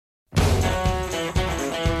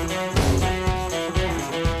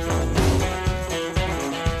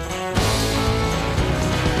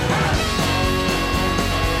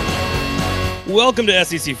Welcome to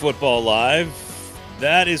SEC Football Live.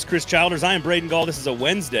 That is Chris Childers. I am Braden Gall. This is a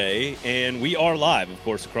Wednesday, and we are live, of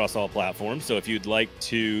course, across all platforms. So if you'd like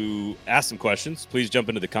to ask some questions, please jump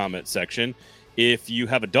into the comment section. If you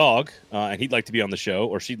have a dog and he'd like to be on the show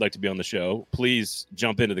or she'd like to be on the show, please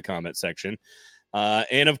jump into the comment section.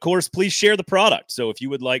 And, of course, please share the product. So if you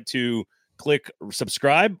would like to click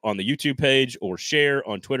subscribe on the YouTube page or share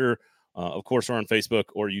on Twitter, of course, we're on Facebook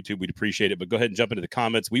or YouTube. We'd appreciate it. But go ahead and jump into the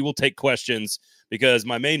comments. We will take questions because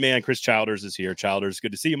my main man, Chris Childers, is here. Childers,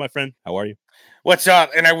 good to see you, my friend. How are you? What's up?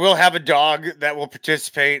 And I will have a dog that will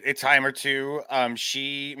participate a time or two.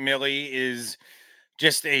 Millie, is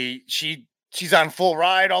just she's on full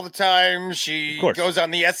ride all the time. She goes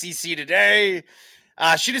on the SEC today.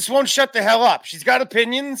 She just won't shut the hell up. She's got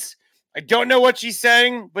opinions. I don't know what she's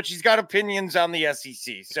saying, but she's got opinions on the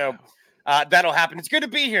SEC. So that'll happen. It's good to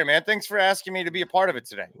be here, man. Thanks for asking me to be a part of it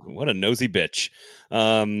today. What a nosy bitch.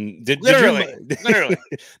 Literally.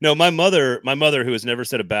 No, my mother, who has never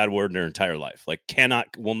said a bad word in her entire life,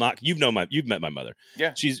 will not. You've met my mother.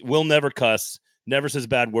 Yeah. Will never cuss, never says a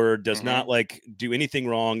bad word, does not do anything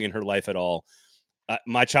wrong in her life at all.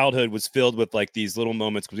 My childhood was filled with these little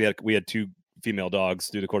moments because we had two female dogs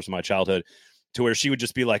through the course of my childhood, to where she would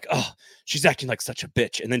just be like, "Oh, she's acting like such a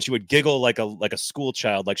bitch," and then she would giggle like a school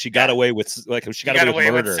child, like she got away with murder.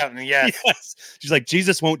 With something. Yes. She's like,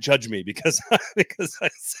 Jesus won't judge me because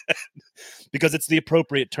it's the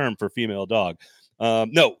appropriate term for female dog.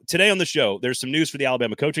 No, today on the show, there's some news for the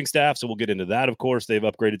Alabama coaching staff, so we'll get into that. Of course, they've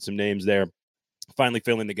upgraded some names there, finally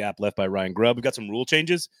filling the gap left by Ryan Grubb. We've got some rule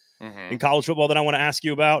changes in college football that I want to ask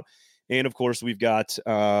you about, and of course, we've got.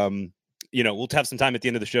 We'll have some time at the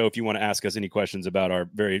end of the show if you want to ask us any questions about our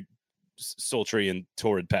very sultry and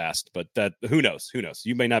torrid past. But that who knows?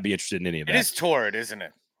 You may not be interested in any of that. It is torrid, isn't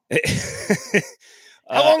it?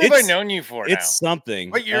 How long have I known you for now? It's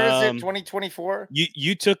something. What year is it? 2024?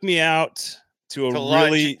 You took me out to a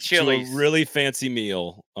really fancy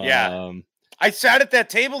meal. Yeah. I sat at that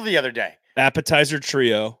table the other day. Appetizer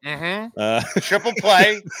trio. Triple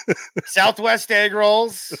play. Southwest egg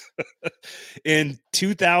rolls. In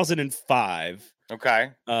 2005.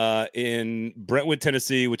 Okay. In Brentwood,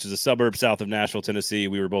 Tennessee, which is a suburb south of Nashville, Tennessee.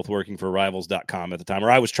 We were both working for Rivals.com at the time, or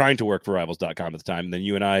I was trying to work for Rivals.com at the time. And then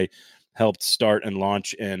you and I helped start and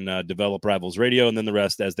launch and develop Rivals Radio. And then the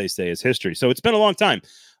rest, as they say, is history. So it's been a long time.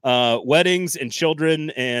 Weddings and children,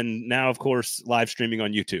 and now, of course, live streaming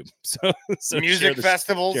on YouTube. So music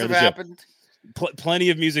festivals have happened. Plenty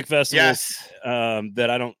of music festivals. Yes. That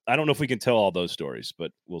I don't know if we can tell all those stories,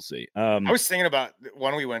 but we'll see. I was thinking about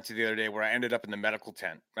one we went to the other day where I ended up in the medical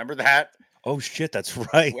tent. Remember that? Oh shit, that's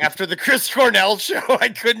right. After the Chris Cornell show,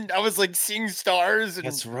 I was like seeing stars. And,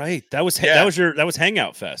 that's right. That was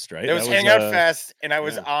Hangout Fest, right? That was Hangout Fest, and I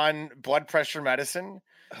was on blood pressure medicine.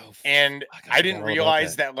 Oh, and I didn't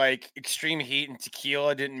realize that extreme heat and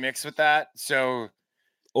tequila didn't mix with that. So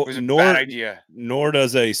it was a bad idea. Nor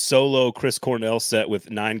does a solo Chris Cornell set with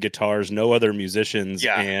 9 guitars, no other musicians,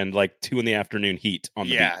 and 2 p.m. heat on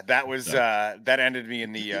the beat. That was that ended me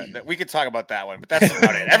in the. We could talk about that one, but that's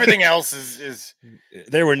about it. Everything else is.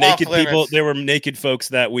 There were naked people. There were naked folks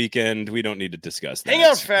that weekend. We don't need to discuss that.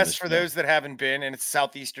 Hangout Fest for those that haven't been, and it's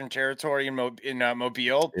Southeastern Territory in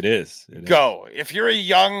Mobile. It is. Go if you're a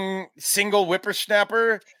young single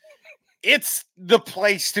whippersnapper. It's the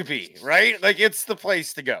place to be, right? It's the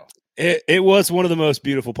place to go. It was one of the most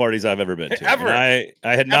beautiful parties I've ever been to. Ever. And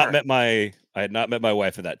I had not met my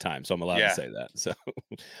wife at that time, so I'm allowed to say that. So,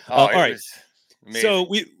 all right. So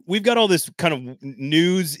we've got all this kind of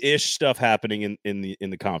news-ish stuff happening in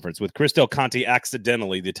the conference with Chris Del Conte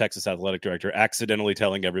accidentally, the Texas athletic director, accidentally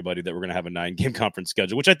telling everybody that we're going to have a 9-game conference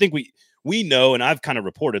schedule, which I think we know, and I've kind of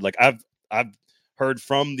reported. I've heard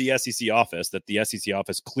from the SEC office that the SEC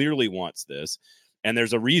office clearly wants this, and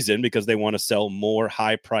there's a reason, because they want to sell more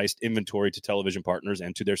high-priced inventory to television partners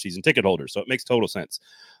and to their season ticket holders. So it makes total sense.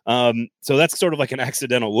 So that's sort of like an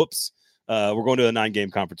accidental whoops. We're going to a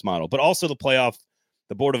 9-game conference model, but also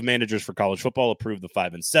the board of managers for college football approved the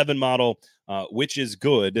 5-7 model, which is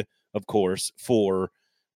good, of course, for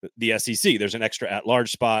the SEC. There's an extra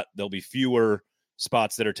at-large spot. There'll be fewer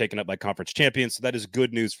spots that are taken up by conference champions. So that is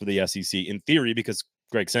good news for the SEC in theory, because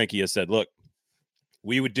Greg Sankey has said, look,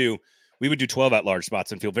 we would do 12 at-large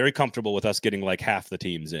spots and feel very comfortable with us getting half the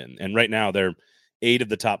teams in. And right now they're 8 of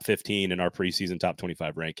the top 15 in our preseason top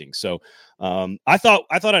 25 rankings. So I thought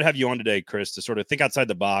I'd have you on today, Chris, to sort of think outside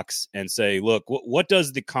the box and say, look, what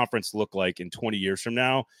does the conference look like in 20 years from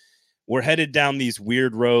now? We're headed down these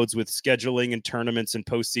weird roads with scheduling and tournaments and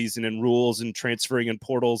postseason and rules and transferring and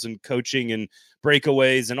portals and coaching and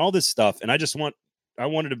breakaways and all this stuff. And I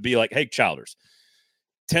wanted to be like, hey, Childers,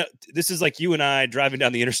 this is like you and I driving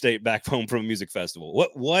down the interstate back home from a music festival.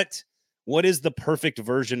 What is the perfect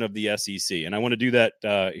version of the SEC? And I want to do that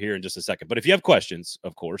here in just a second. But if you have questions,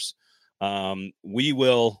 of course, we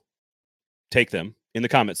will take them in the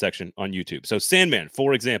comment section on YouTube. So Sandman,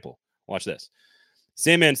 for example, watch this.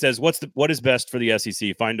 Sandman says, what is best for the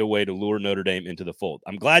SEC? Find a way to lure Notre Dame into the fold.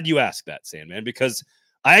 I'm glad you asked that, Sandman, because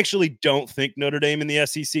I actually don't think Notre Dame in the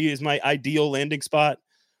SEC is my ideal landing spot.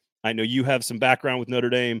 I know you have some background with Notre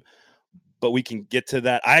Dame, but we can get to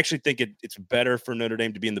that. I actually think it's better for Notre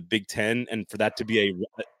Dame to be in the Big Ten and for that to be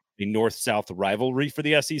a north-south rivalry for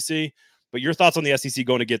the SEC. But your thoughts on the SEC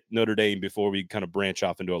going to get Notre Dame before we kind of branch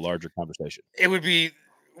off into a larger conversation? To me,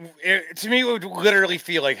 it would literally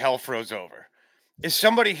feel like hell froze over. As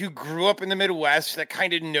somebody who grew up in the Midwest that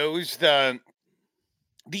kind of knows the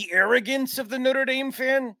arrogance of the Notre Dame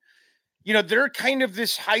fan, they're kind of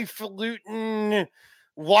this highfalutin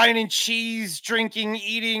wine and cheese drinking,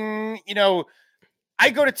 eating, I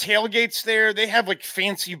go to tailgates there. They have like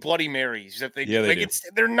fancy Bloody Marys that they do.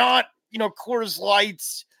 They're not, Coors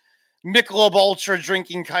Lights, Michelob Ultra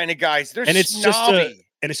drinking kind of guys. They're snobby.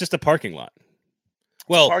 It's just a parking lot.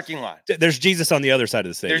 Well, parking lot. There's Jesus on the other side of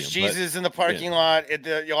the stadium. There's Jesus in the parking lot at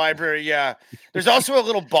the library. Yeah. There's also a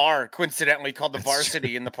little bar, coincidentally, called the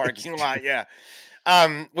Varsity in the parking lot. Yeah.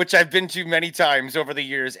 Which I've been to many times over the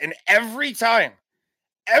years. And every time,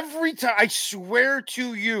 I swear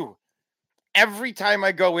to you, every time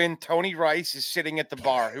I go in, Tony Rice is sitting at the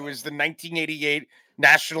bar, who is the 1988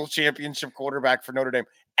 national championship quarterback for Notre Dame.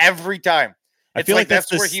 Every time. I feel like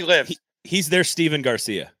that's where he lives. He's their Steven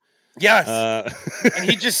Garcia. Yes. And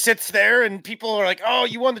he just sits there and people are like, oh,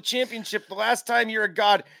 you won the championship the last time, you're a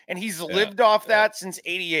god. And he's lived off that since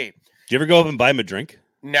 88. Do you ever go up and buy him a drink?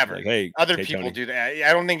 Never. Like, hey, other people Tony. Do that.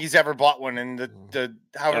 I don't think he's ever bought one in the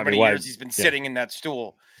however many years he's been sitting in that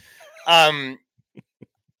stool. I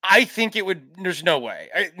think there's no way.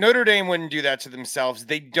 Notre Dame wouldn't do that to themselves.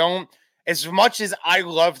 They don't, as much as I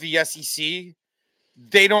love the SEC,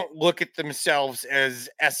 they don't look at themselves as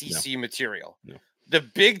SEC material. No. The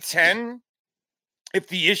Big Ten, if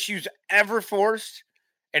the issue's ever forced,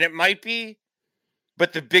 and it might be,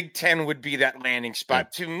 but the Big Ten would be that landing spot.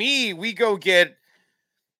 Yeah. To me, we go get,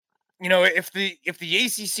 if the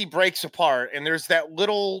ACC breaks apart, and there's that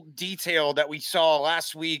little detail that we saw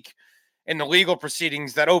last week in the legal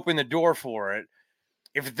proceedings that opened the door for it,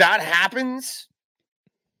 if that happens,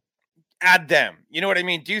 add them. You know what I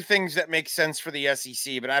mean? Do things that make sense for the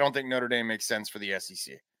SEC, but I don't think Notre Dame makes sense for the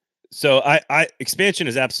SEC. So I expansion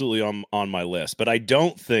is absolutely on my list, but I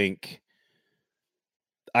don't think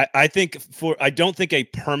I don't think a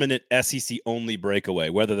permanent SEC only breakaway,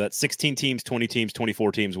 whether that's 16 teams, 20 teams,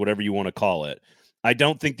 24 teams, whatever you want to call it. I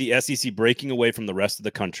don't think the SEC breaking away from the rest of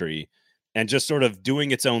the country and just sort of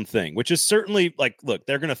doing its own thing, which is certainly like, look,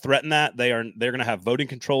 they're going to threaten that. They're going to have voting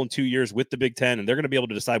control in 2 years with the Big Ten, and they're going to be able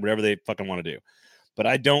to decide whatever they fucking want to do. But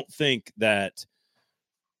I don't think that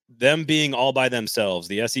them being all by themselves,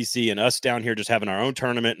 the SEC and us down here just having our own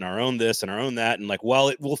tournament and our own this and our own that, and like, while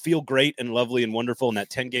it will feel great and lovely and wonderful, and that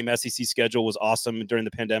 10-game SEC schedule was awesome during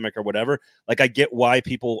the pandemic or whatever, like, I get why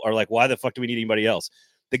people are like, why the fuck do we need anybody else?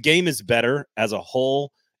 The game is better as a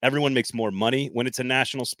whole. Everyone makes more money when it's a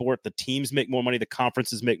national sport. The teams make more money. The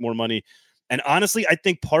conferences make more money. And honestly, I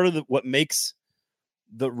think part of what makes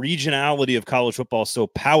the regionality of college football so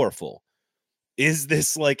powerful is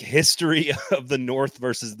this like history of the North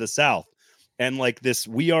versus the South. And like this,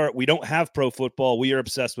 we don't have pro football. We are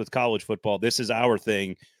obsessed with college football. This is our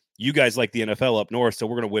thing. You guys like the NFL up north, so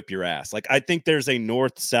we're going to whip your ass. Like, I think there's a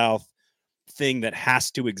North-South thing that has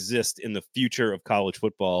to exist in the future of college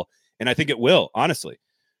football. And I think it will, honestly.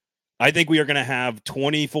 I think we are going to have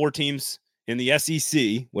 24 teams in the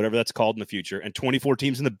SEC, whatever that's called in the future, and 24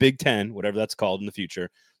 teams in the Big Ten, whatever that's called in the future.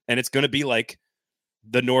 And it's going to be like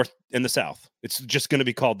the North and the South. It's just going to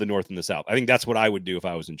be called the North and the South. I think that's what I would do if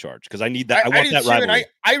I was in charge, because I need that. I want that rivalry.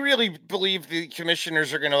 I really believe the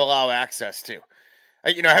commissioners are going to allow access to.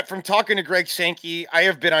 From talking to Greg Sankey, I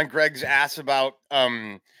have been on Greg's ass about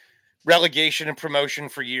relegation and promotion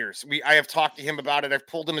for years. I have talked to him about it. I've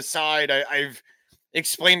pulled him aside. I've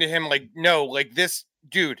explained to him, like, no, like, this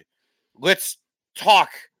dude, let's talk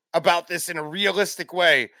about this in a realistic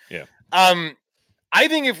way. Yeah. I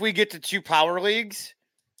think if we get to 2 power leagues,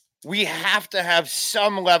 we have to have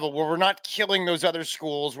some level where we're not killing those other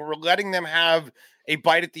schools, where we're letting them have a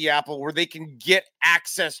bite at the apple, where they can get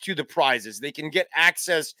access to the prizes. They can get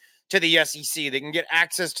access to the SEC. They can get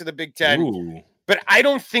access to the Big Ten. Ooh. But I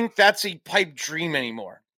don't think that's a pipe dream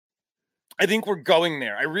anymore. I think we're going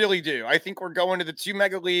there. I really do. I think we're going to the 2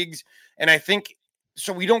 mega leagues. And I think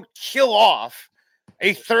so we don't kill off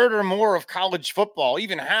a third or more of college football,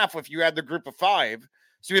 even half if you add the group of 5,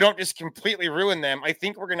 so we don't just completely ruin them. I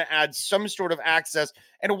think we're going to add some sort of access.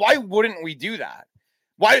 And why wouldn't we do that?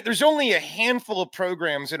 Why? There's only a handful of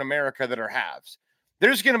programs in America that are halves.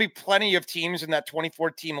 There's going to be plenty of teams in that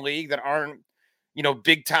 24-team league that aren't,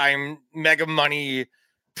 big time mega money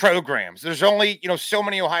programs. There's only, so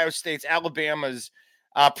many Ohio States, Alabamas,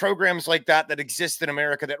 programs like that exist in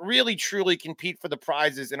America that really truly compete for the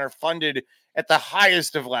prizes and are funded at the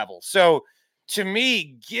highest of levels. So to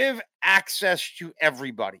me, give access to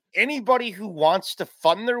everybody. Anybody who wants to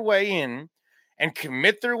fund their way in and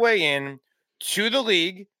commit their way in to the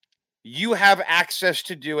league, you have access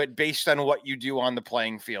to do it based on what you do on the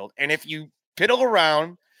playing field. And if you piddle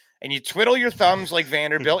around and you twiddle your thumbs like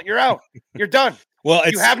Vanderbilt, you're out. You're done. Well,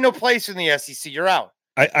 you have no place in the SEC. You're out.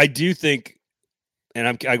 I do think, and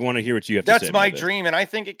I want to hear what you have to say. That's my dream, and I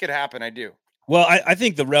think it could happen. I do. Well, I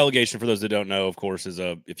think the relegation, for those that don't know, of course, is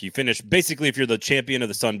if you finish, basically, if you're the champion of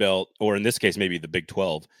the Sun Belt, or in this case, maybe the Big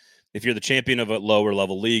 12, if you're the champion of a lower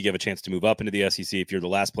level league, you have a chance to move up into the SEC. If you're the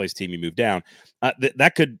last place team, you move down. I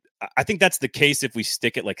think that's the case if we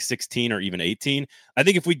stick at like 16 or even 18. I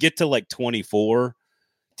think if we get to like 24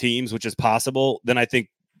 teams, which is possible, then I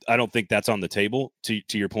don't think that's on the table, to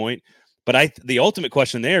your point. But the ultimate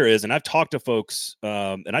question there is, and I've talked to folks,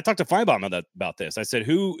 and I talked to Feinbaum about this. I said,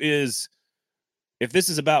 if this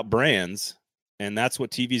is about brands and that's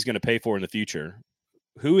what TV is going to pay for in the future,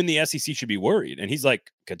 who in the SEC should be worried? And he's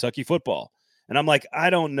like, Kentucky football. And I'm like,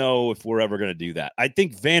 I don't know if we're ever going to do that. I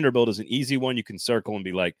think Vanderbilt is an easy one you can circle and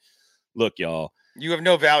be like, look, y'all, you have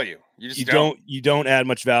no value. You don't add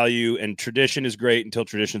much value, and tradition is great until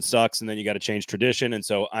tradition sucks, and then you got to change tradition. And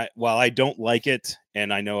so while I don't like it,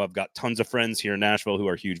 and I know I've got tons of friends here in Nashville who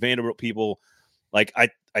are huge Vanderbilt people, like I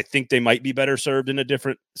think they might be better served in a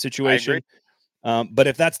different situation. But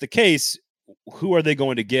if that's the case, who are they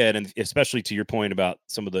going to get? And especially to your point about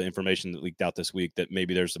some of the information that leaked out this week, that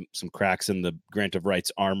maybe there's some cracks in the grant of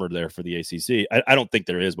rights armor there for the ACC. I don't think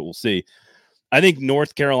there is, but we'll see. I think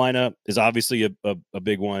North Carolina is obviously a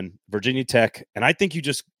big one. Virginia Tech, and I think you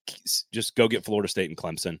just go get Florida State and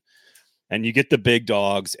Clemson, and you get the big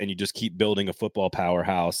dogs, and you just keep building a football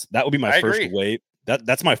powerhouse. That would be my first wave.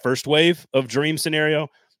 That's my first wave of dream scenario.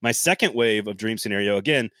 My second wave of dream scenario,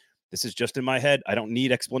 again, this is just in my head. I don't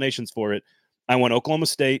need explanations for it. I want Oklahoma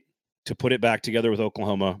State to put it back together with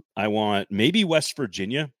Oklahoma. I want maybe West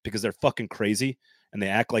Virginia, because they're fucking crazy and they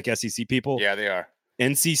act like SEC people. Yeah, they are.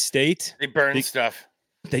 NC State. They burn stuff.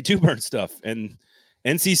 They do burn stuff. And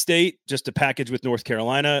NC State, just to package with North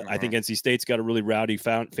Carolina. I think NC State's got a really rowdy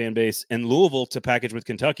fan base. And Louisville to package with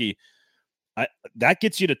Kentucky. That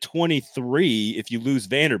gets you to 23 if you lose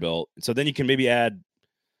Vanderbilt. So then you can maybe add,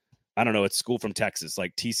 I don't know, it's school from Texas,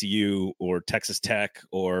 like TCU or Texas Tech,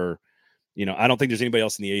 or, I don't think there's anybody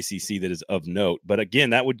else in the ACC that is of note. But again,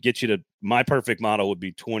 that would get you to, my perfect model would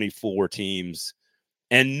be 24 teams.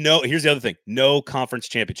 And here's the other thing, no conference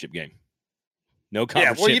championship game. No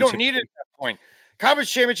conference you don't need it at that point.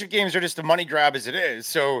 Conference championship games are just a money grab as it is.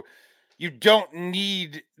 So you don't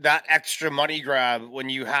need that extra money grab when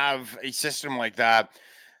you have a system like that.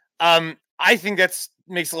 I think that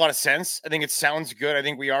makes a lot of sense. I think it sounds good. I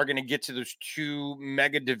think we are going to get to those two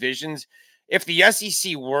mega divisions. If the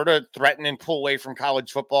SEC were to threaten and pull away from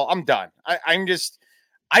college football, I'm done.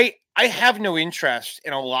 I have no interest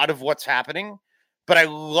in a lot of what's happening, but I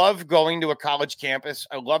love going to a college campus.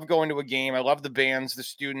 I love going to a game. I love the bands, the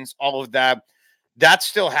students, all of that. That's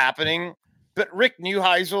still happening. But Rick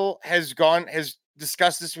Neuheisel has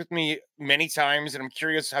discussed this with me many times, and I'm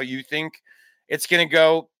curious how you think it's going to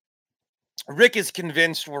go. Rick is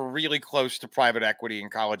convinced we're really close to private equity in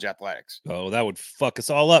college athletics. Oh, that would fuck us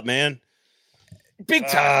all up, man. Big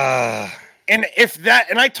time. And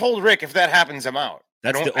I told Rick, if that happens, I'm out.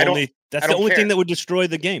 That's the only thing that would destroy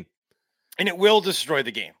the game. And it will destroy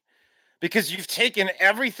the game, because you've taken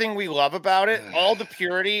everything we love about it, all the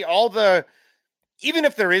purity, even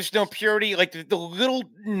if there is no purity, like the little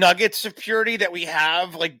nuggets of purity that we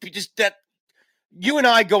have, like just that you and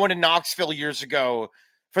I going to Knoxville years ago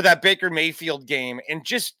for that Baker Mayfield game, and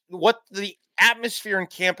just what the atmosphere on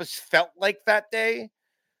campus felt like that day,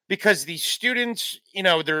 because these students,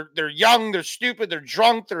 they're young, they're stupid, they're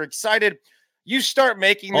drunk, they're excited. You start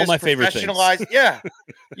making this professionalized. Yeah.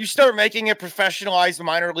 You start making it professionalized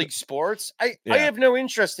minor league sports. I have no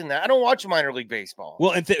interest in that. I don't watch minor league baseball.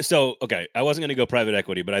 Well, and okay, I wasn't going to go private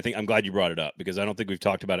equity, but I'm glad you brought it up, because I don't think we've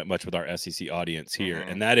talked about it much with our SEC audience here.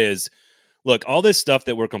 And that is, look, all this stuff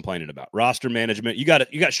that we're complaining about, roster management, you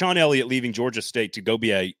got Sean Elliott leaving Georgia State to go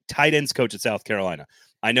be a tight ends coach at South Carolina.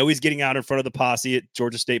 I know he's getting out in front of the posse at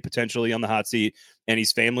Georgia State, potentially on the hot seat, and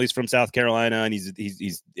his family's from South Carolina, and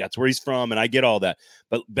he's that's where he's from, and I get all that.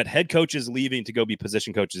 But head coaches leaving to go be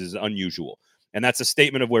position coaches is unusual, and that's a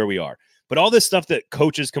statement of where we are. But all this stuff that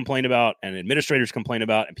coaches complain about and administrators complain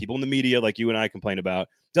about and people in the media like you and I complain about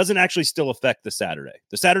doesn't actually still affect the Saturday.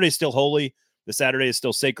 The Saturday is still holy. The Saturday is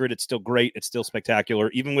still sacred. It's still great. It's still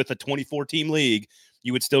spectacular. Even with a 24-team league,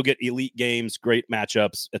 you would still get elite games, great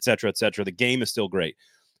matchups, et cetera, et cetera. The game is still great.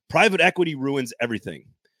 Private equity ruins everything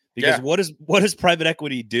because what does private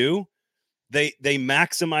equity do? They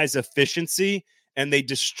maximize efficiency and they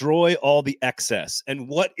destroy all the excess. And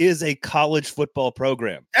what is a college football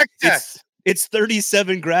program? Excess. It's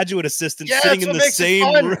 37 graduate assistants sitting in the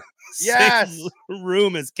same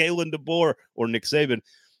room as Kalen DeBoer or Nick Saban.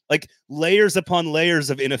 Like layers upon layers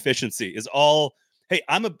of inefficiency is all. Hey,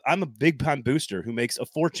 I'm a big time booster who makes a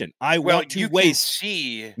fortune. I want to waste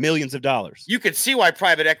millions of dollars. You could see why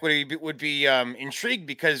private equity would be intrigued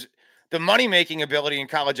because the money making ability in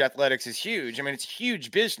college athletics is huge. I mean, it's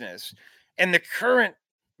huge business, and the current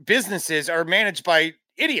businesses are managed by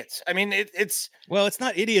idiots. I mean, it's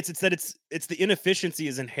not idiots. It's that it's the inefficiency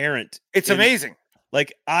is inherent. It's amazing.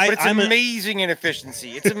 Like it's amazing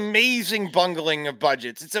inefficiency. It's amazing bungling of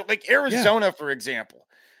budgets. It's like Arizona, for example.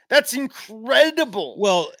 That's incredible.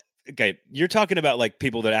 Well, okay, you're talking about like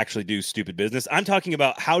people that actually do stupid business. I'm talking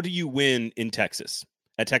about how do you win in Texas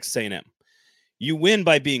at Texas A&M? You win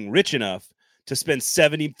by being rich enough to spend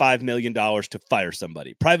 $75 million to fire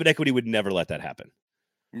somebody. Private equity would never let that happen.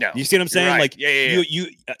 No, you see what I'm saying? Right. Like you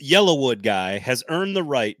Yellowwood guy has earned the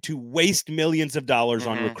right to waste millions of dollars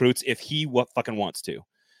on recruits if he fucking wants to.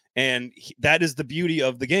 And that is the beauty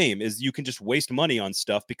of the game is you can just waste money on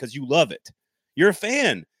stuff because you love it. You're a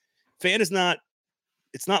fan. Fan is not,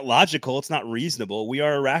 it's not logical. It's not reasonable. We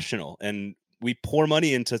are irrational and we pour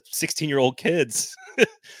money into 16-year-old kids.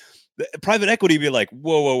 Private equity be like,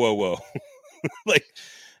 whoa. Like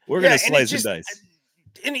we're going to slice and dice.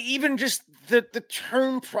 And even just the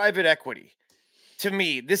term private equity, to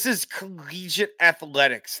me, this is collegiate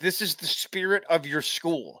athletics. This is the spirit of your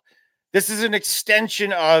school. This is an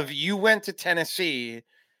extension of you went to Tennessee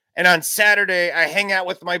and on Saturday I hang out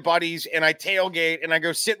with my buddies and I tailgate and I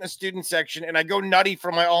go sit in the student section and I go nutty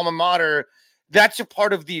for my alma mater. That's a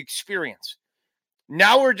part of the experience.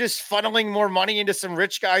 Now we're just funneling more money into some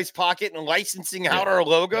rich guy's pocket and licensing out our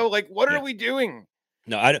logo. Like, what are we doing?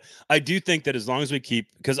 No, I do think that as long as we keep,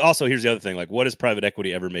 because also here's the other thing, like what has private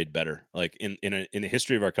equity ever made better? Like in the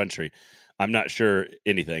history of our country, I'm not sure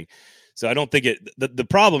anything. So I don't think the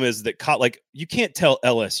problem is that like you can't tell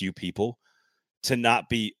LSU people to not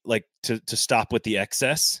be like to stop with the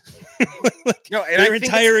excess. Like, no, and their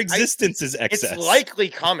entire existence is excess. It's likely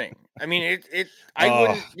coming. I mean, I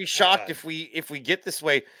wouldn't be shocked if we get this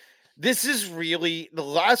way. This is really the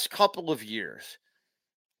last couple of years.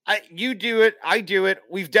 You do it. I do it.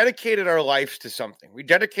 We've dedicated our lives to something. We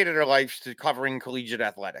dedicated our lives to covering collegiate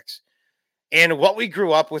athletics. And what we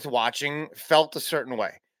grew up with watching felt a certain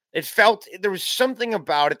way. It felt there was something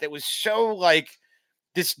about it that was so like,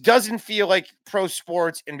 this doesn't feel like pro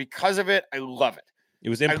sports. And because of it, I love it. It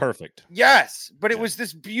was imperfect. Yes, but it was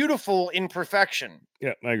this beautiful imperfection.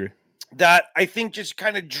 Yeah, I agree. That I think just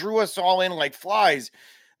kind of drew us all in like flies.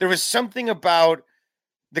 There was something about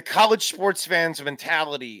the college sports fans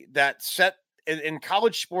mentality that set in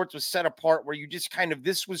college sports was set apart where you just kind of,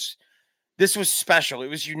 this was special. It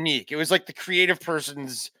was unique. It was like the creative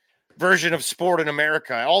person's version of sport in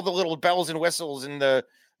America. All the little bells and whistles and the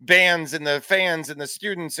bands and the fans and the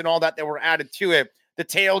students and all that were added to it, the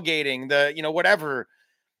tailgating, whatever.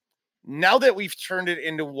 Now that we've turned it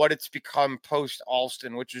into what it's become post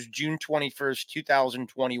Alston, which was June 21st,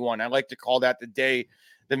 2021. I like to call that the day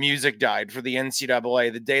the music died for the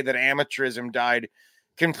NCAA, the day that amateurism died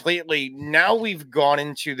completely. Now we've gone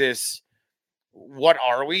into this. What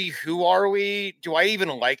are we? Who are we? Do I even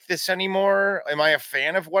like this anymore? Am I a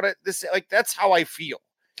fan of this? Like, that's how I feel.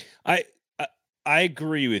 I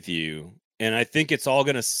agree with you. And I think it's all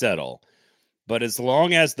going to settle. But as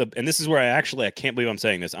long as and this is where I can't believe I'm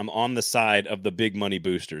saying this. I'm on the side of the big money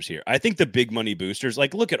boosters here. I think the big money boosters,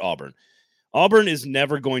 like look at Auburn. Auburn is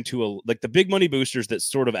never going to, like the big money boosters that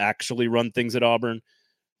sort of actually run things at Auburn,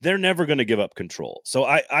 they're never going to give up control. So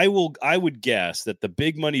I would guess that the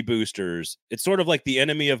big money boosters, it's sort of like the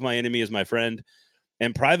enemy of my enemy is my friend.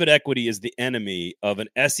 And private equity is the enemy of an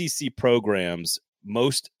SEC program's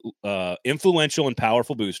most influential and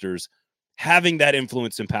powerful boosters having that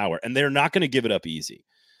influence and power. And they're not going to give it up easy.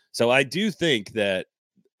 So I do think that,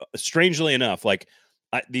 strangely enough, like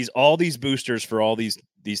all these boosters for all these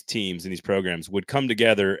teams and these programs would come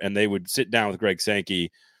together, and they would sit down with Greg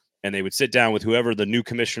Sankey, and they would sit down with whoever the new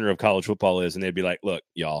commissioner of college football is, and they'd be like, "Look,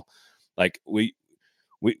 y'all, like we'll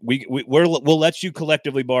let you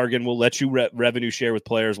collectively bargain. We'll let you revenue share with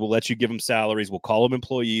players. We'll let you give them salaries. We'll call them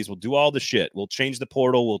employees. We'll do all the shit. We'll change the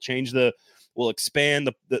portal. We'll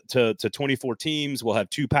expand to 24 teams. We'll have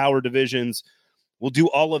 2 power divisions. We'll do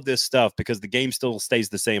all of this stuff because the game still stays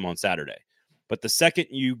the same on Saturday. But the second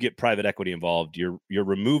you get private equity involved, you're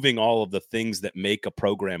removing all of the things that make a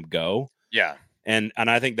program go. Yeah. And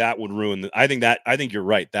I think that would ruin I think you're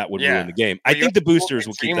right. That would ruin the game. I think the boosters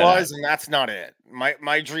will keep that out. And that's not it.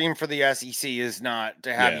 My dream for the SEC is not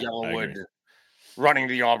to have Yellowwood running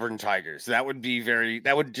the Auburn Tigers. That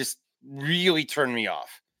would just really turn me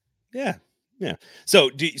off. Yeah. Yeah. So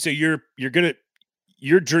your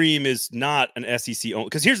dream is not an SEC only,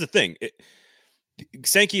 because here's the thing.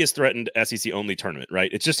 Sankey has threatened SEC only tournament,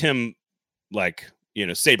 right? It's just him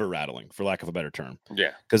saber rattling, for lack of a better term.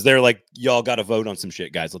 Yeah. Because they're like, y'all got to vote on some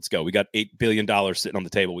shit, guys. Let's go. We got $8 billion sitting on the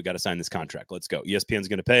table. We got to sign this contract. Let's go. ESPN's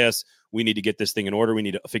going to pay us. We need to get this thing in order. We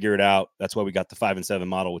need to figure it out. That's why we got the 5-7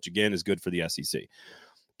 model, which again is good for the SEC.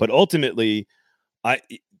 But ultimately,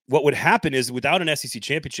 what would happen is, without an SEC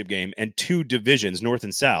championship game and 2 divisions, North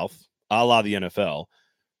and South, a la the NFL,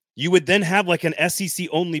 you would then have like an SEC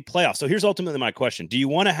only playoff. So here's ultimately my question. Do you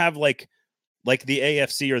want to have like the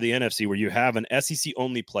AFC or the NFC, where you have an SEC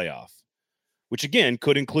only playoff, which again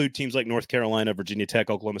could include teams like North Carolina, Virginia Tech,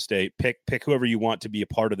 Oklahoma State, pick whoever you want to be a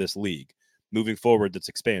part of this league moving forward that's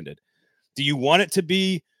expanded? Do you want it to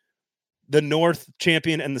be the North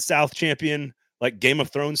champion and the South champion, like Game of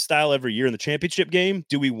Thrones style, every year in the championship game?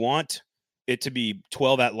 Do we want it to be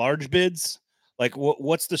 12 at-large bids? Like,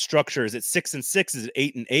 what's the structure? Is it 6-6? Is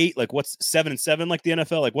it 8-8? Like, what's 7-7 like the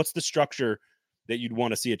NFL? Like, what's the structure that you'd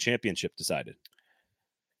want to see a championship decided?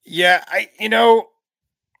 Yeah,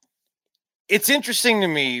 it's interesting to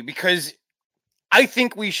me, because I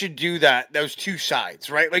think we should do those 2 sides,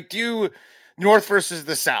 right? Like, do North versus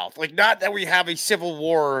the South. Like, not that we have a civil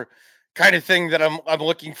war kind of thing that I'm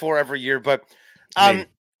looking for every year, but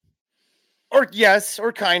or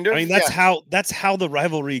kind of. I mean, that's how the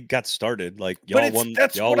rivalry got started. Like, y'all won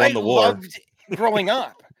the war. Loved growing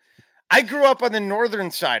up. I grew up on the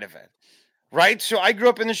northern side of it. Right. So I grew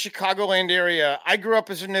up in the Chicagoland area. I grew up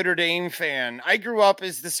as a Notre Dame fan. I grew up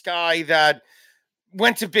as this guy that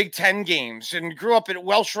went to Big Ten games and grew up at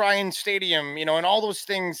Welsh Ryan Stadium, and all those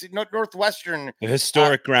things, Northwestern. The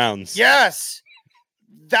historic grounds. Yes.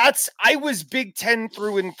 I was Big Ten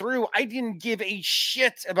through and through. I didn't give a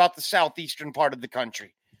shit about the southeastern part of the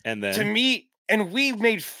country. And then, to me, and we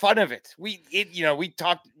made fun of it. We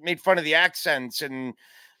made fun of the accents and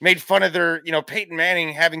made fun of their, Peyton Manning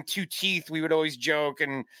having 2 teeth. We would always joke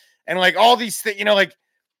and like all these things, like,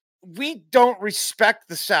 we don't respect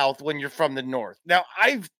the South when you're from the North. Now,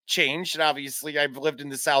 I've changed, and obviously I've lived in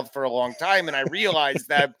the South for a long time, and I realize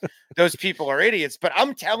that those people are idiots. But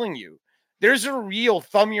I'm telling you, there's a real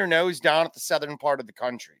thumb your nose down at the southern part of the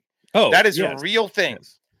country. Oh, that is a real thing.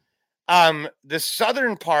 Yes. The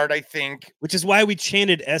southern part, I think, which is why we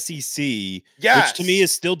chanted SEC, yes, which to me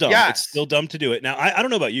is still dumb. Yes. It's still dumb to do it. Now, I don't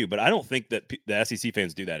know about you, but I don't think that the SEC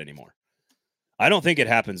fans do that anymore. I don't think it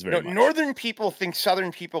happens very much. Northern people think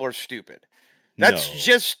Southern people are stupid. That's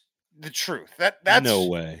just the truth. That's no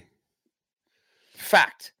way.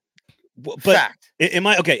 Fact. But fact. Am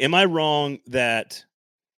I wrong that,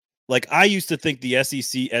 like, I used to think the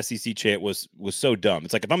SEC chant was so dumb.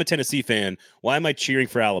 It's like, if I'm a Tennessee fan, why am I cheering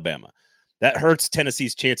for Alabama? That hurts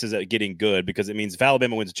Tennessee's chances at getting good, because it means if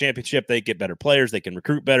Alabama wins a championship, they get better players, they can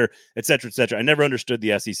recruit better, et cetera, et cetera. I never understood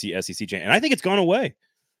the SEC chant, and I think it's gone away.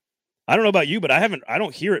 I don't know about you, but I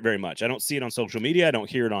don't hear it very much. I don't see it on social media. I don't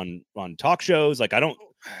hear it on talk shows. Like,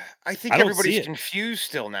 I think everybody's confused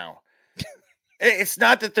still now. It's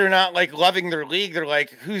not that they're not, like, loving their league. They're like,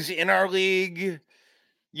 who's in our league?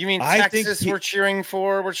 You mean Texas we're cheering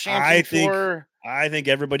for? We're chanting for? I think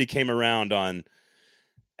everybody came around on,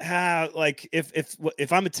 like,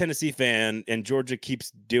 if I'm a Tennessee fan and Georgia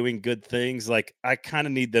keeps doing good things, like, I kind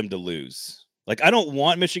of need them to lose. Like, I don't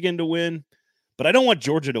want Michigan to win, but I don't want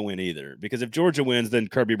Georgia to win either, because if Georgia wins, then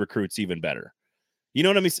Kirby recruits even better. You know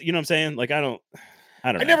what I mean? You know what I'm saying? Like, I don't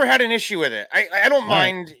know. I never had an issue with it. I don't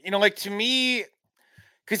mind, like, to me,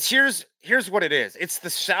 because here's what it is. It's the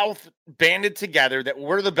South banded together that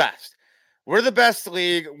we're the best. We're the best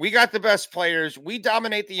league. We got the best players. We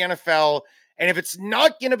dominate the NFL. And if it's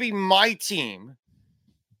not going to be my team,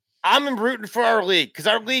 I'm rooting for our league, because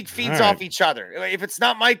our league feeds off each other. If it's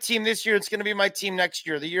not my team this year, it's going to be my team next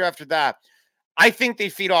year, the year after that. I think they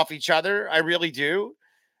feed off each other. I really do.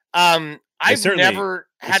 I've never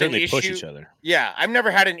had an issue. Push each other. Yeah, I've never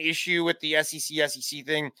had an issue with the SEC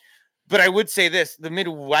thing, but I would say this: the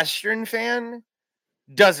Midwestern fan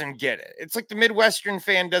doesn't get it. It's like the Midwestern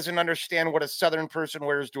fan doesn't understand what a Southern person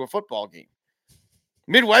wears to a football game.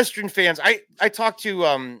 Midwestern fans, I talked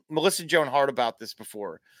to Melissa Joan Hart about this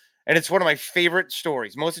before, and it's one of my favorite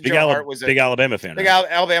stories. Melissa Joan Hart was a big Alabama fan,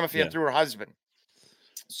 Alabama fan through her husband.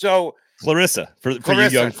 So Clarissa for you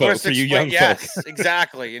young folks. For you young yes,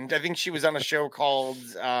 exactly. And I think she was on a show called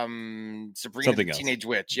Sabrina the Teenage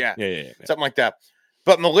Witch. Yeah, something like that.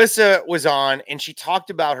 But Melissa was on, and she talked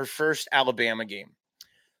about her first Alabama game.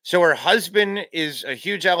 So her husband is a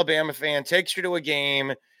huge Alabama fan, takes her to a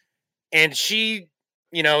game, and she,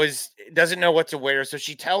 doesn't know what to wear. So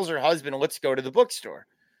she tells her husband, let's go to the bookstore,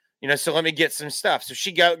 so let me get some stuff. So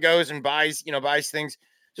she goes and buys things.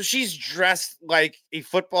 So she's dressed like a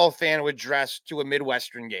football fan would dress to a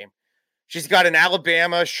Midwestern game. She's got an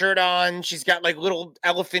Alabama shirt on. She's got like little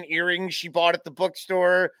elephant earrings she bought at the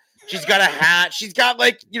bookstore. She's got a hat. She's got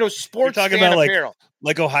sports talking fan about apparel.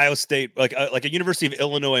 Like Ohio State, like a University of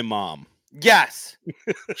Illinois mom. Yes.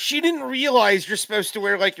 She didn't realize you're supposed to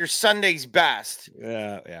wear like your Sunday's best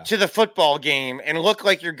to the football game and look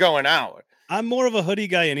like you're going out. I'm more of a hoodie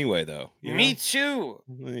guy anyway, though. Me too.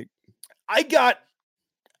 Like, I got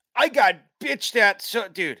bitched at. So,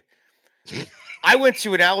 dude, I went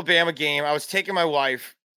to an Alabama game. I was taking my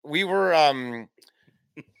wife. We were on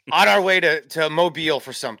our way to Mobile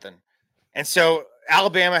for something. And so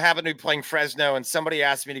Alabama happened to be playing Fresno, and somebody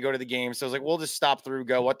asked me to go to the game. So I was like, we'll just stop through,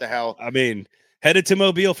 go. What the hell? I mean, headed to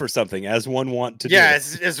Mobile for something, as one want to do. Yeah,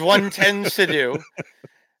 as one tends to do.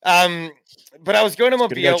 But I was going to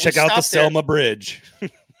Mobile. Go check out the Selma Bridge.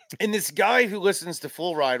 And this guy who listens to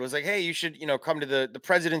Full Ride was like, hey, you should, come to the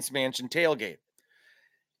President's Mansion tailgate.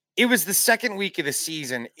 It was the second week of the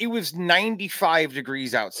season. It was 95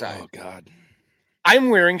 degrees outside. Oh, God. I'm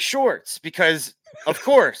wearing shorts because, of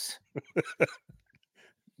course,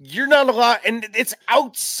 you're not allowed. And it's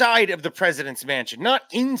outside of the President's Mansion, not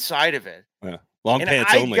inside of it. Yeah. Long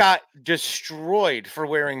pants only. I got destroyed for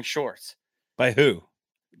wearing shorts. By who?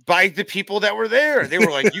 By the people that were there. They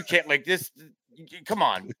were like, you can't like this. Come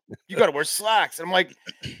on, you got to wear slacks. And I'm like,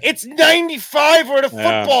 it's 95. We're at a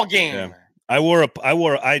football game. Yeah.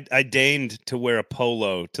 I deigned to wear a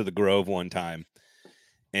polo to the Grove one time,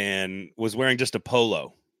 and was wearing just a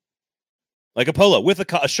polo, like a polo with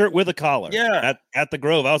a shirt with a collar. Yeah. At the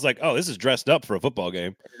Grove, I was like, oh, this is dressed up for a football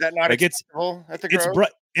game. Is that not like acceptable at the Grove?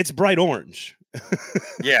 It's bright orange.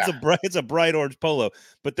 Yeah, it's a bright orange polo.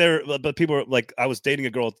 But people were like, I was dating a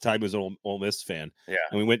girl at the time who was an Ole Miss fan. Yeah,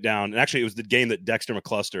 and we went down, and actually it was the game that Dexter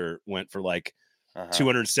McCluster went for like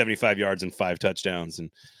 275 yards and 5 touchdowns. And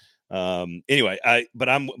anyway,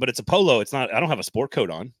 but it's a polo. It's not. I don't have a sport coat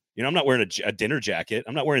on. I'm not wearing a dinner jacket.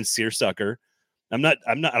 I'm not wearing seersucker. I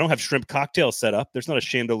don't have shrimp cocktail set up. There's not a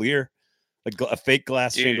chandelier, a fake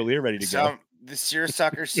glass chandelier ready to go. The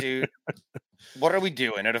seersucker suit. What are we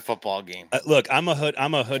doing at a football game? Look, I'm a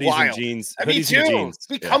hoodies Wild. and jeans. Me too. And jeans.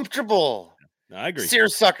 Be comfortable. No, I agree.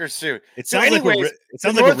 Seersucker suit. It sounds like we're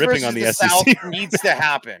ripping on the SEC. South needs to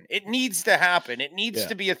happen. It needs to happen. It needs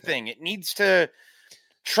to be a thing. It needs to.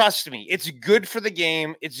 Trust me, it's good for the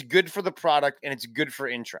game. It's good for the product, and it's good for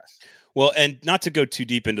interest. Well, and not to go too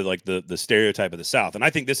deep into like the stereotype of the South, and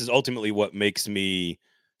I think this is ultimately what makes me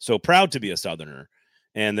so proud to be a Southerner.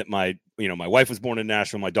 And that my wife was born in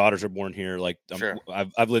Nashville. My daughters are born here. Like sure.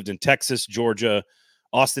 I've lived in Texas, Georgia,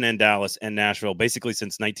 Austin, and Dallas, and Nashville basically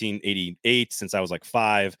since 1988, since I was like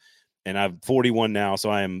 5, and I'm 41 now.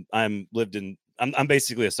 So I'm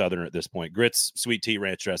basically a Southerner at this point. Grits, sweet tea,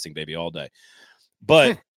 ranch dressing, baby, all day.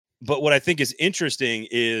 But what I think is interesting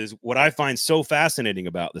is what I find so fascinating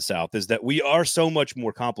about the South is that we are so much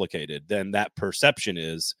more complicated than that perception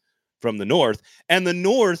is from the North, and the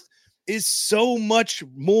North is so much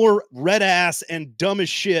more red ass and dumb as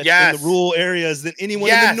shit in the rural areas than anyone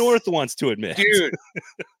in the North wants to admit. Dude,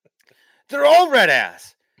 they're all red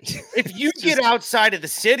ass. If you get outside of the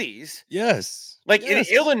cities, like in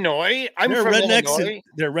Illinois, I'm from Illinois.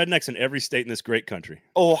 They're rednecks in every state in this great country.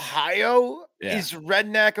 Ohio is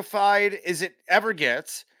redneckified as it ever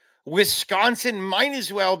gets. Wisconsin might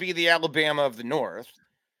as well be the Alabama of the North,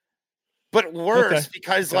 but worse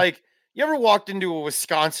because like. You ever walked into a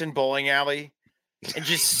Wisconsin bowling alley and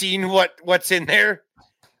just seen what's in there?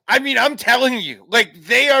 I mean, I'm telling you, like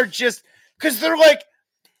they are just because they're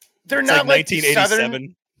not like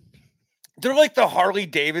 1987. They're like the Harley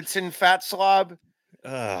Davidson fat slob.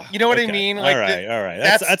 You know what I mean? Like, all right.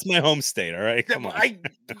 That's my home state. All right, come on.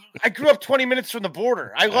 I grew up 20 minutes from the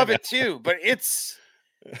border. I love it too, but it's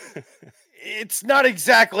not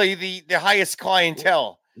exactly the highest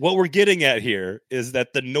clientele. What we're getting at here is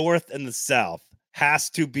that the North and the South has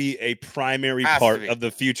to be a primary part of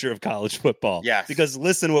the future of college football. Yes. Because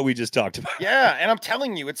listen to what we just talked about. Yeah, and I'm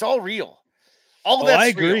telling you, it's all real. All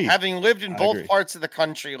that's real. Having lived in both parts of the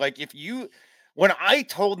country, like when I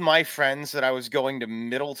told my friends that I was going to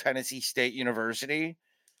Middle Tennessee State University,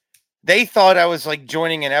 they thought I was like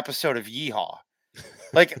joining an episode of Yeehaw.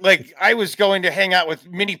 like I was going to hang out with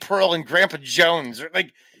Minnie Pearl and Grandpa Jones. Or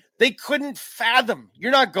like they couldn't fathom.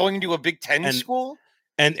 You're not going to a Big Ten school.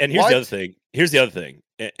 And here's the other thing. Here's the other thing.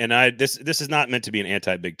 And this is not meant to be an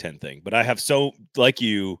anti-Big Ten thing, but I have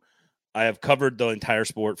I have covered the entire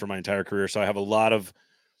sport for my entire career. So I have a lot of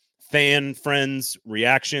fan friends,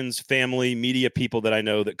 reactions, family, media people that I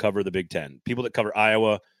know that cover the Big Ten, people that cover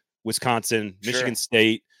Iowa, Wisconsin, Michigan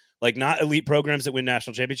State, like not elite programs that win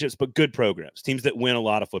national championships, but good programs, teams that win a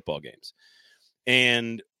lot of football games.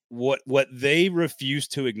 And what they refuse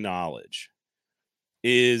to acknowledge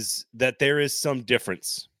is that there is some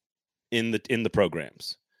difference in the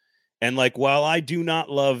programs. And like, while I do not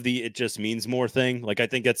love the "it just means more" thing, like I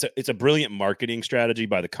think it's a brilliant marketing strategy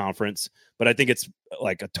by the conference, but I think it's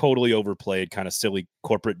like a totally overplayed kind of silly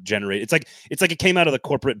corporate generator. It's like it came out of the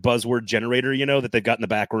corporate buzzword generator, that they've got in the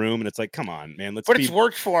back room, and it's like, come on, man, But it's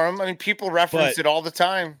worked for them. I mean, people reference it all the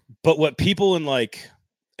time. But what people and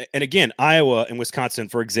again, Iowa and Wisconsin,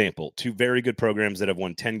 for example, two very good programs that have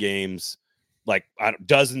won 10 games. Like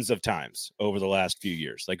dozens of times over the last few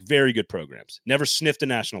years, like very good programs, never sniffed a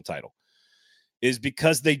national title, is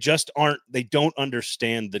because they don't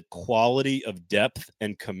understand the quality of depth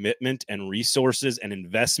and commitment and resources and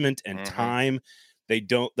investment and time. They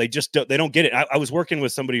don't get it. I was working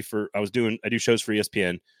with somebody I do shows for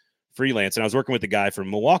ESPN freelance. And I was working with a guy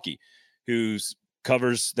from Milwaukee who's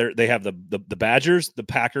covers they have the Badgers, the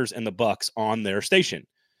Packers, and the Bucks on their station.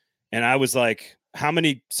 And I was like, how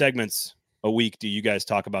many segments a week do you guys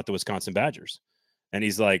talk about the Wisconsin Badgers? And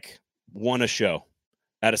he's like, one a show.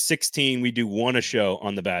 Out of 16, we do one a show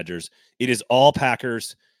on the Badgers. It is all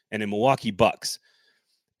Packers and in Milwaukee Bucks.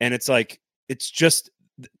 And it's like, it's just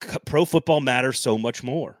pro football matters so much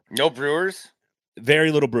more. No Brewers?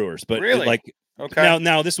 Very little Brewers, but really? Okay.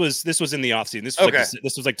 Now this was in the offseason.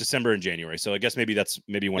 This was like December and January. So I guess maybe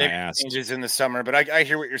when I asked. Changes in the summer, but I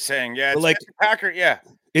hear what you're saying. Yeah, it's like Packer. Yeah.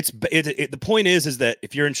 The point is that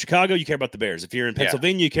if you're in Chicago, you care about the Bears. If you're in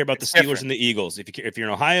Pennsylvania, you care about the Steelers and the Eagles. If you're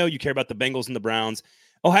in Ohio, you care about the Bengals and the Browns.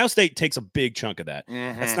 Ohio State takes a big chunk of that.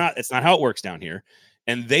 It's not how it works down here,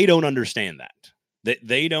 and they don't understand that.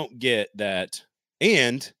 They don't get that,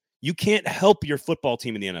 and you can't help your football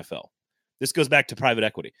team in the NFL. This goes back to private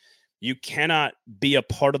equity. You cannot be a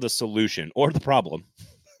part of the solution or the problem.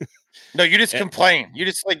 No, you just complain. You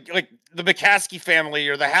just like the McCaskey family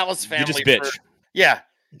or the Hallis family. You just bitch.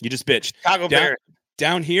 You just bitch. Chicago Bears.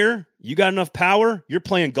 Down here, you got enough power. You're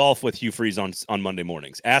playing golf with Hugh Freeze on Monday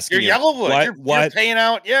mornings. Asking you're Yellowwood. You're paying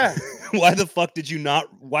out. Yeah. Why the fuck did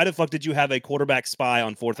you have a quarterback spy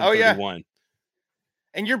on 4th and 31? Yeah.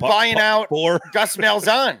 And you're buying out Gus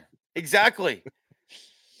Malzahn. Exactly.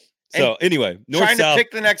 So anyway, trying to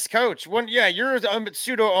pick the next coach. You're a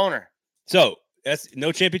pseudo owner. So that's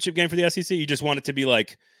no championship game for the SEC. You just want it to be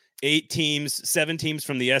like 7 teams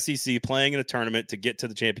from the SEC playing in a tournament to get to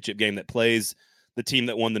the championship game that plays the team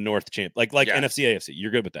that won the North champ, like NFC, AFC.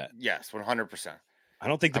 You're good with that? Yes, 100%. I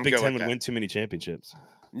don't think the Big Ten would win too many championships.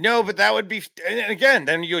 No, but that would be. And again,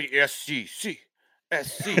 then you SEC.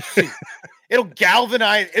 It'll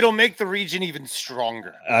galvanize. It'll make the region even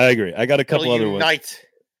stronger. I agree. I got a couple other ones.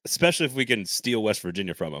 Especially if we can steal West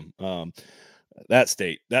Virginia from them. That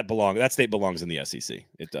state belongs in the SEC.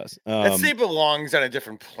 It does. That state belongs on a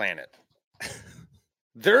different planet.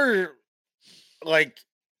 They're like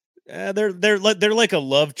they're like a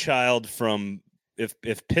love child from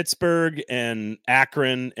if Pittsburgh and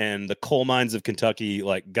Akron and the coal mines of Kentucky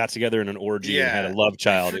like got together in an orgy and had a love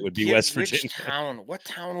child, it would be West Virginia. What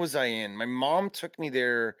town was I in? My mom took me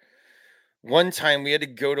there one time. We had to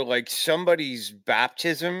go to like somebody's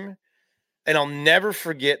baptism. And I'll never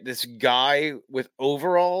forget this guy with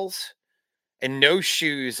overalls and no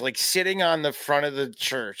shoes, like sitting on the front of the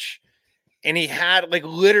church. And he had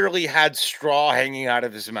literally had straw hanging out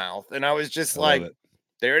of his mouth. And I was just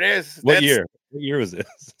there it is. What year was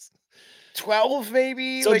this? 12,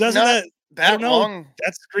 maybe. So doesn't that long?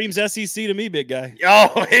 That screams SEC to me, big guy.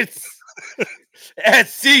 Oh, it's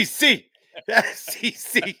SEC.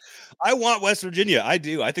 SEC. I want West Virginia. I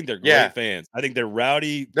do. I think they're great fans. I think they're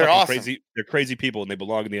rowdy. They're awesome. Crazy. They're crazy people, and they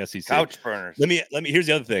belong in the SEC. Couch burners. Let me. Here's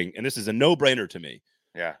the other thing, and this is a no-brainer to me.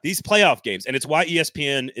 Yeah. These playoff games, and it's why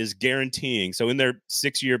ESPN is guaranteeing. So in their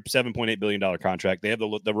 6-year, $7.8 billion contract, they have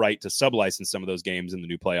the right to sublicense some of those games in the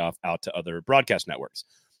new playoff out to other broadcast networks,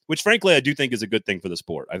 which frankly I do think is a good thing for the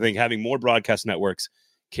sport. I think having more broadcast networks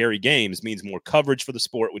carry games means more coverage for the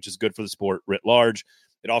sport, which is good for the sport writ large.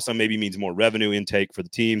 It also maybe means more revenue intake for the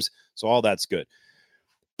teams. So all that's good.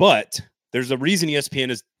 But there's a reason ESPN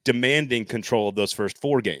is demanding control of those first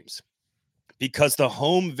 4 games, because the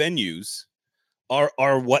home venues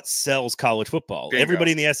are what sells college football. Bingo.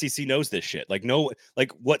 Everybody in the SEC knows this shit. Like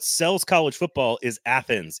what sells college football is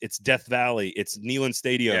Athens, it's Death Valley, it's Neyland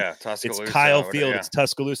Stadium, it's Kyle Field, it's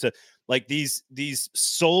Tuscaloosa. Like these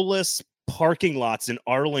soulless parking lots in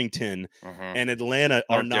Arlington and Atlanta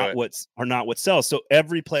are not what sells. So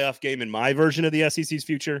every playoff game in my version of the SEC's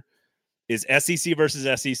future is SEC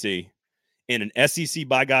versus SEC in an SEC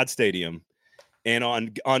by God stadium, and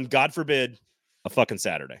on God forbid a fucking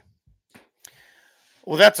Saturday.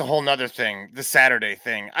 Well, that's a whole nother thing, the Saturday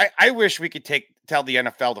thing. I wish we could tell the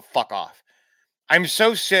NFL to fuck off. I'm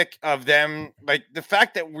so sick of them. Like the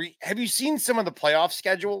fact that have you seen some of the playoff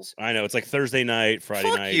schedules? I know it's like Thursday night, Friday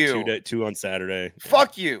night, two on Saturday.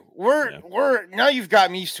 Fuck you. We're now you've got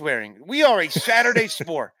me swearing. We are a Saturday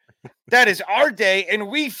sport. That is our day, and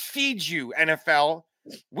we feed you, NFL.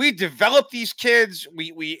 We develop these kids.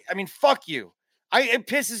 I mean, fuck you. It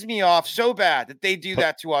pisses me off so bad that they do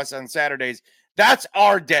that to us on Saturdays. That's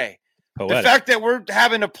our day. Poetic. The fact that we're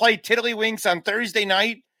having to play tiddlywinks on Thursday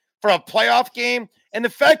night for a playoff game, and the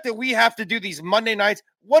fact that we have to do these Monday nights.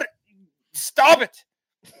 What? Stop it.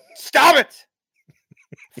 Stop it.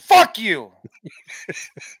 Fuck you.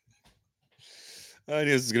 I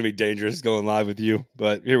knew this is going to be dangerous going live with you,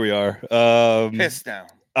 but here we are. Pissed now.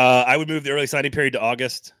 I would move the early signing period to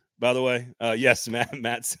August, by the way. Yes,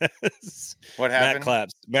 Matt says. What happened? Matt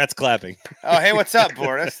claps. Matt's clapping. Oh, hey, what's up,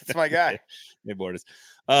 Bortis? It's my guy. Hey, Bortis.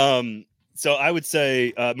 So I would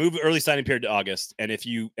say move early signing period to August, and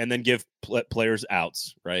then give players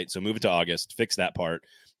outs, right? So move it to August, fix that part,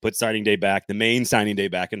 put signing day back, the main signing day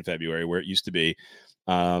back in February where it used to be,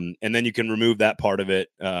 and then you can remove that part of it.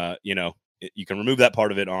 You can remove that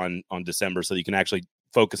part of it on December, so you can actually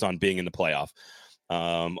focus on being in the playoff.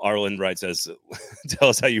 Arlen Wright says, "Tell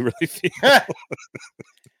us how you really feel."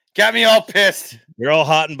 Got me all pissed. You're all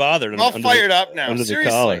hot and bothered. I'm all fired up now.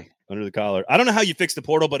 Seriously. Under the collar. I don't know how you fix the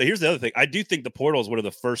portal, but here's the other thing. I do think the portal is one of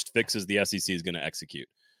the first fixes the SEC is going to execute.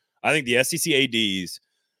 I think the SEC ADs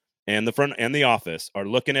and the front and the office are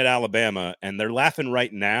looking at Alabama, and they're laughing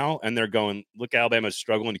right now, and they're going, look, Alabama's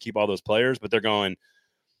struggling to keep all those players, but they're going,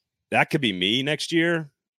 that could be me next year.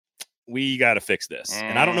 We got to fix this.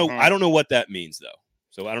 And I don't know what that means, though.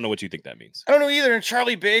 So I don't know what you think that means. I don't know either. And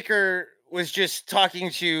Charlie Baker was just talking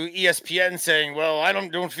to ESPN saying, well, I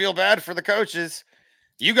don't feel bad for the coaches.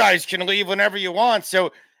 You guys can leave whenever you want.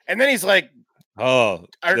 So, and then he's like, the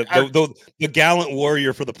gallant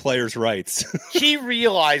warrior for the players' rights. He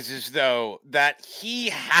realizes, though, that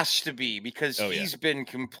he has to be, because he's been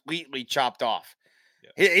completely chopped off.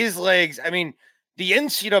 Yeah. His legs, I mean, the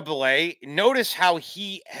NCAA, notice how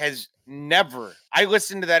he has never. I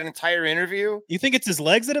listened to that entire interview. You think it's his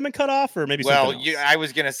legs that have been cut off, or maybe something else? I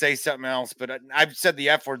was going to say something else, but I've said the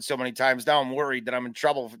F word so many times. Now I'm worried that I'm in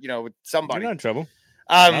trouble, with somebody. You're not in trouble.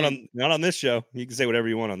 Not on this show. You can say whatever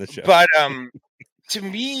you want on this show. But to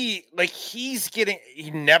me, like he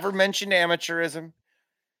never mentioned amateurism,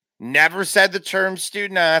 never said the term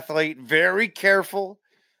student athlete, very careful.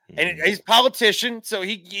 And he's a politician, so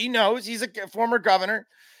he knows he's a former governor.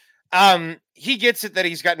 He gets it that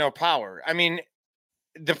he's got no power. I mean,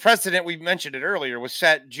 the precedent, we mentioned it earlier, was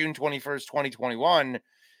set June 21st, 2021.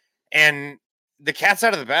 And the cat's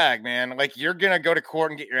out of the bag, man. Like, you're going to go to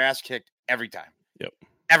court and get your ass kicked every time. Yep.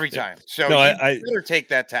 Every time. So you better take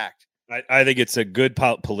that tact. I think it's a good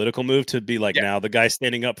political move to be like, now the guy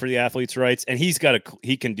standing up for the athletes' rights, and he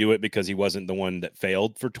can do it because he wasn't the one that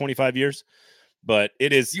failed for 25 years. But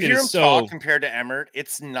it is. You hear him talk compared to Emmert,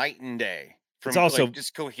 it's night and day. It's also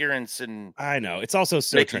just coherence, and I know it's also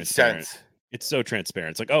so transparent. Sense. It's so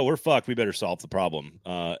transparent. It's like, oh, we're fucked. We better solve the problem.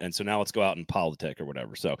 And so now let's go out and politic or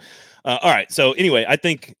whatever. So, all right. So anyway, I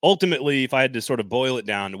think ultimately, if I had to sort of boil it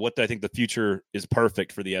down to what I think the future is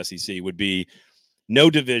perfect for the SEC would be no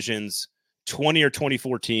divisions, 20 or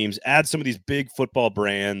 24 teams, add some of these big football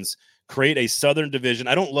brands, create a Southern division.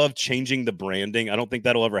 I don't love changing the branding. I don't think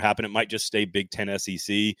that'll ever happen. It might just stay Big Ten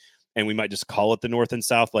SEC, and we might just call it the North and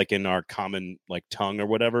South, like in our common tongue or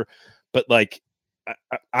whatever. But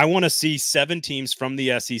I want to see 7 teams from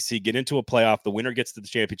the SEC get into a playoff. The winner gets to the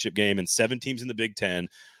championship game, and 7 teams in the Big Ten.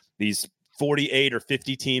 These 48 or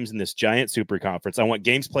 50 teams in this giant super conference. I want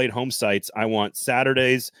games played home sites. I want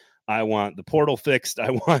Saturdays. I want the portal fixed.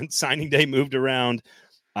 I want signing day moved around.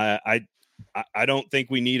 I don't think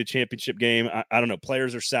we need a championship game. I don't know.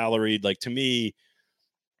 Players are salaried. Like, to me,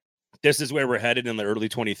 this is where we're headed in the early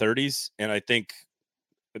 2030s, and I think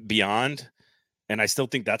beyond. And I still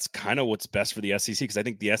think that's kind of what's best for the SEC, because I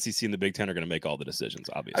think the SEC and the Big Ten are going to make all the decisions,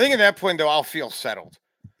 obviously. I think at that point, though, I'll feel settled.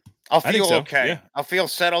 I'll feel okay. Yeah. I'll feel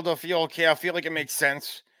settled. I'll feel okay. I'll feel like it makes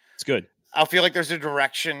sense. It's good. I'll feel like there's a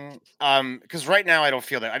direction. Because right now I don't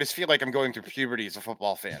feel that. I just feel like I'm going through puberty as a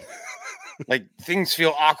football fan. Like, things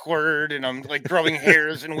feel awkward, and I'm like growing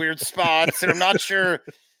hairs in weird spots, and I'm not sure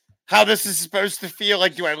how this is supposed to feel.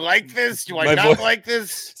 Like, do I like this? Do I not like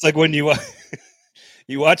this? It's like when you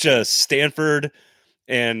watch a Stanford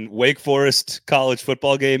and Wake Forest college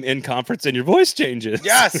football game in conference, and your voice changes.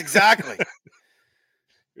 Yes, exactly.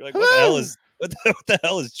 You're like, what the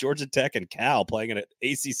hell is Georgia Tech and Cal playing an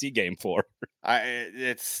ACC game for?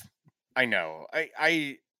 I know.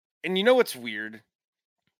 And you know what's weird?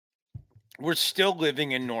 We're still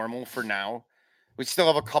living in normal for now. We still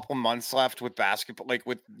have a couple months left with basketball, like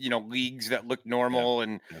with, leagues that look normal.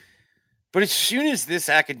 But as soon as this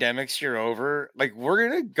academics year over, like, we're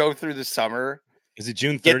going to go through the summer. Is it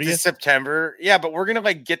June 30th? Get to September. Yeah, but we're going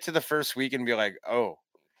to get to the first week and be like, oh,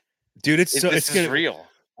 dude, it's real.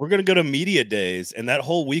 We're going to go to media days, and that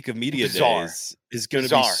whole week of media days is going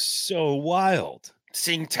to be so wild.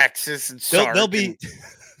 Seeing Texas and Sark. They'll be.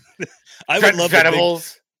 I would love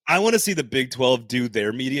Venables. I want to see the Big 12 do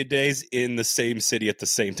their media days in the same city at the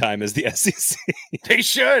same time as the SEC. They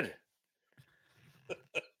should.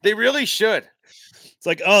 They really should. It's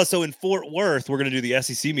like, so in Fort Worth, we're going to do the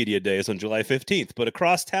SEC media days on July 15th. But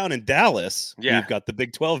across town in Dallas, we've got the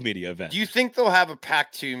Big 12 media event. Do you think they'll have a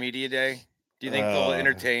Pac-2 media day? Do you think they'll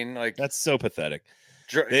entertain? Like, that's so pathetic.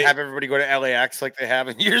 Have everybody go to LAX like they have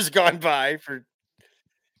in years gone by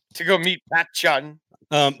to go meet Pat Chun.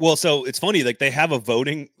 Well, so it's funny, like, they have a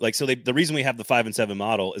voting, like, so the reason we have the 5-7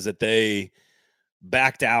 model is that they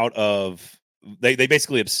backed out of, they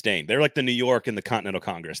basically abstained. They're like the New York and the Continental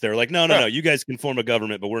Congress. They're like, no, you guys can form a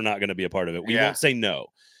government, but we're not going to be a part of it. We won't say no.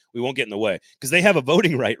 We won't get in the way, because they have a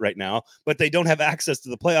voting right now, but they don't have access to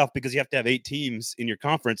the playoff because you have to have 8 teams in your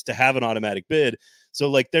conference to have an automatic bid. So,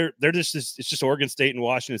 like, they're just it's just Oregon State and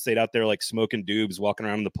Washington State out there, like, smoking doobs, walking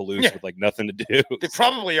around in the Palouse with like nothing to do. They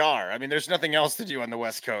probably are. I mean, there's nothing else to do on the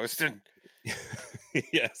West Coast, and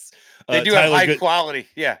yes, they do have high quality.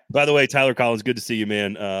 Yeah. By the way, Tyler Collins, good to see you,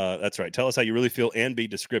 man. That's right. Tell us how you really feel and be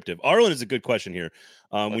descriptive. Arlen is a good question here.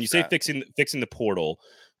 When you say fixing the portal,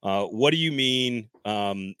 what do you mean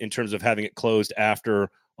in terms of having it closed after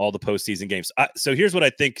all the postseason games? So here's what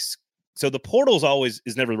I think. So the portal is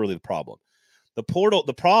never really the problem.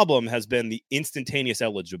 The problem has been the instantaneous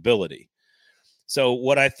eligibility. So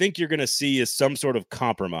what I think you're going to see is some sort of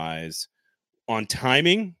compromise on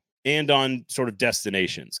timing and on sort of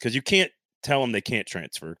destinations, because you can't tell them they can't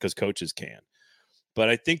transfer because coaches can. But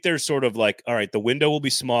I think there's sort of like, all right, the window will be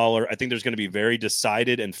smaller. I think there's going to be very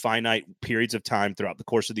decided and finite periods of time throughout the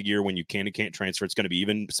course of the year when you can and can't transfer. It's going to be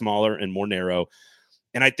even smaller and more narrow.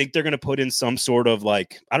 And I think they're going to put in some sort of,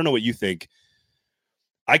 like, I don't know what you think.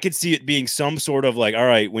 I could see it being some sort of like, all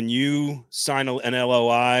right, when you sign an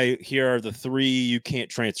LOI, here are the 3 you can't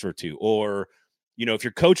transfer to. Or, if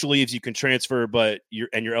your coach leaves, you can transfer, but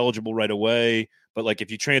you're eligible right away. But, like,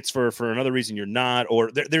 if you transfer for another reason, you're not.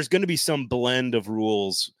 Or there's going to be some blend of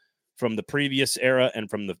rules from the previous era and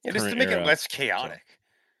from the current era. Just to make it less chaotic.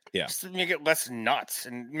 So, just to make it less nuts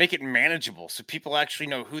and make it manageable, so people actually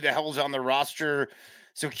know who the hell's on the roster,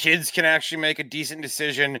 so kids can actually make a decent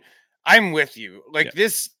decision. I'm with you. Like,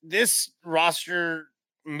 this roster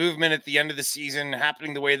movement at the end of the season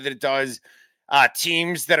happening the way that it does,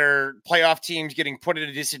 teams that are playoff teams getting put at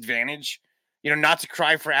a disadvantage, not to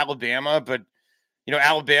cry for Alabama, but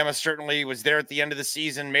Alabama certainly was there at the end of the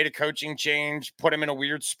season, made a coaching change, put them in a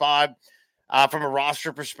weird spot from a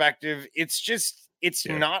roster perspective. It's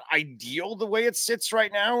not ideal the way it sits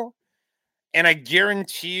right now. And I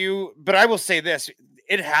guarantee you, but I will say this,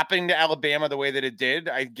 it happening to Alabama the way that it did,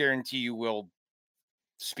 I guarantee you will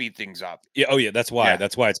speed things up. Yeah. Oh, yeah. That's why.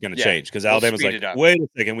 That's why it's going to change, because Alabama's like, wait a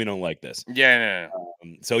second, we don't like this. Yeah.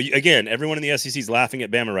 No. So again, everyone in the SEC is laughing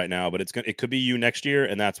at Bama right now, but it could be you next year,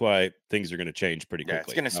 and that's why things are going to change pretty quickly.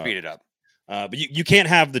 It's going to speed it up. But you can't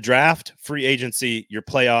have the draft, free agency, your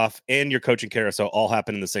playoff, and your coaching carousel all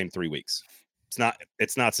happen in the same 3 weeks.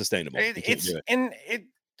 It's not sustainable. You can't do it.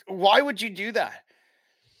 Why would you do that?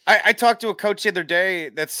 I talked to a coach the other day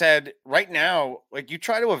that said, right now, like, you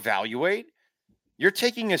try to evaluate, you're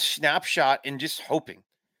taking a snapshot and just hoping.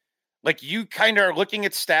 Like, you kind of are looking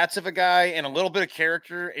at stats of a guy and a little bit of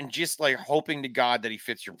character and just, like, hoping to God that he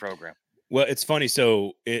fits your program. Well, it's funny.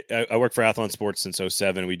 So I work for Athlon Sports since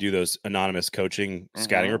 07. We do those anonymous coaching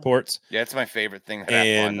scouting reports. Yeah, it's my favorite thing.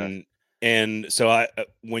 And so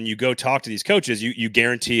when you go talk to these coaches, you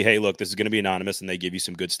guarantee, hey, look, this is going to be anonymous, and they give you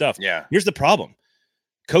some good stuff. Yeah. Here's the problem.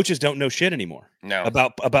 Coaches don't know shit anymore. No.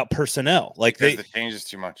 About personnel. Like because it changes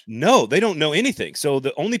too much. No, they don't know anything. So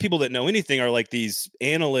the only people that know anything are like these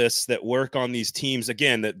analysts that work on these teams,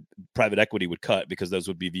 again, that private equity would cut because those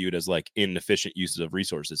would be viewed as like inefficient uses of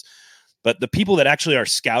resources. But the people that actually are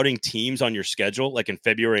scouting teams on your schedule, like in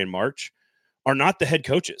February and March, are not the head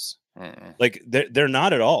coaches. Like they're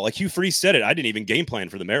not at all. Like Hugh Freeze said it. I didn't even game plan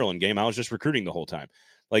for the Maryland game. I was just recruiting the whole time.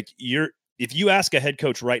 Like if you ask a head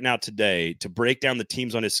coach right now today to break down the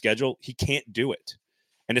teams on his schedule, he can't do it.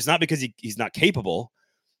 And it's not because he's not capable.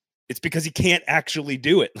 It's because he can't actually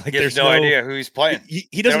do it. Like there's no idea who he's playing.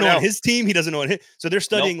 He doesn't know on his team. He doesn't know on his. So they're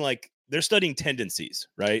studying they're studying tendencies,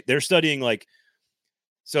 right? They're studying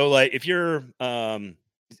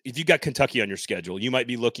if you got Kentucky on your schedule, you might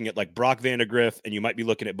be looking at like Brock Vandegrift, and you might be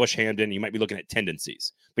looking at Bush Hamden, and you might be looking at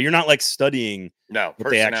tendencies, but you're not like studying what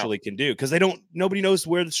they actually can do because nobody knows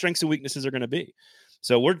where the strengths and weaknesses are going to be.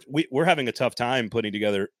 So we're having a tough time putting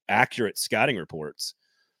together accurate scouting reports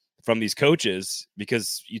from these coaches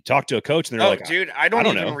because you talk to a coach and they're like, dude, I don't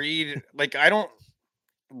even read, I don't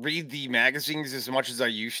read the magazines as much as I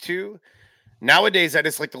used to. Nowadays, I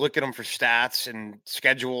just like to look at them for stats and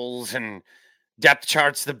schedules and depth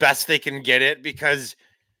charts the best they can get it because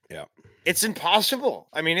it's impossible.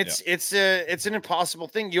 I mean, it's an impossible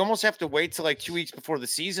thing. You almost have to wait till like 2 weeks before the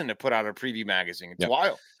season to put out a preview magazine. It's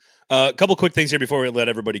wild. A couple quick things here before we let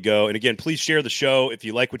everybody go. And again, please share the show. If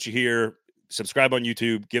you like what you hear, subscribe on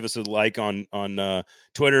YouTube, give us a like on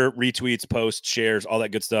Twitter, retweets, posts, shares, all that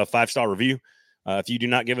good stuff. 5-star review. If you do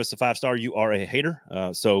not give us a 5-star, you are a hater.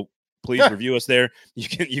 So please review us there.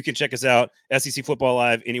 You can check us out, SEC Football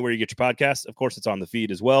Live, anywhere you get your podcasts. Of course, it's on the feed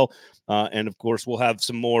as well. And of course, we'll have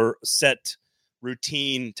some more set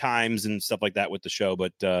routine times and stuff like that with the show.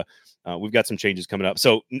 But we've got some changes coming up.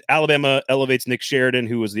 So Alabama elevates Nick Sheridan,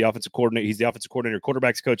 who was the offensive coordinator. He's the offensive coordinator,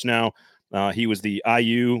 quarterbacks coach now. He was the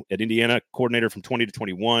IU at Indiana coordinator from 20 to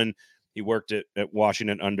 21. He worked at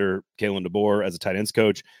Washington under Kalen DeBoer as a tight ends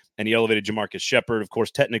coach, and he elevated Jamarcus Shepard, of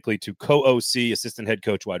course, technically to co-OC, assistant head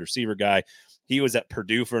coach, wide receiver guy. He was at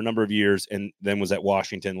Purdue for a number of years and then was at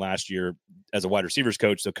Washington last year as a wide receivers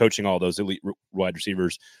coach, so coaching all those elite wide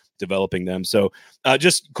receivers, developing them. So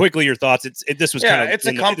just quickly, your thoughts. This was kind of it's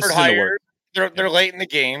a comfort hire. They're late in the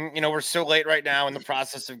game. We're so late right now in the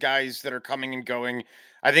process of guys that are coming and going.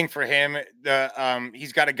 I think for him,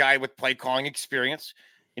 he's got a guy with play calling experience,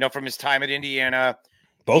 from his time at Indiana.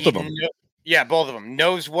 Both of them. Both of them.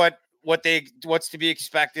 Knows what's to be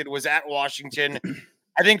expected, was at Washington.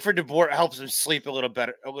 I think for DeBoer, it helps him sleep a little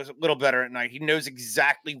better at night. He knows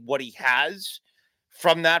exactly what he has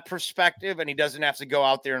from that perspective, and he doesn't have to go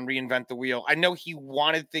out there and reinvent the wheel. I know he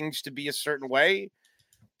wanted things to be a certain way.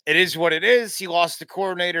 It is what it is. He lost the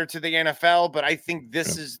coordinator to the NFL, but I think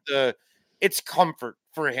this is it's comfort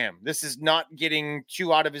for him. This is not getting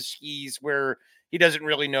too out of his skis where he doesn't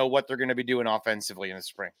really know what they're going to be doing offensively in the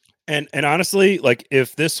spring. And honestly, like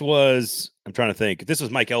if this was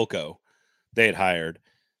Mike Elko they had hired,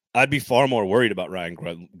 I'd be far more worried about Ryan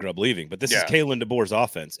Grubb leaving. But this is Kalen DeBoer's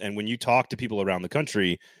offense. And when you talk to people around the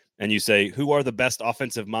country and you say, who are the best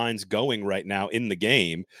offensive minds going right now in the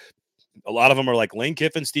game? A lot of them are like Lane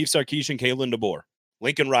Kiffin, Steve Sarkisian, Kalen DeBoer,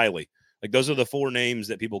 Lincoln Riley. Like those are the 4 names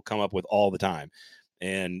that people come up with all the time.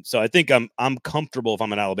 And so I think I'm comfortable if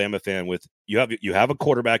I'm an Alabama fan with you have a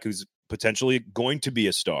quarterback who's potentially going to be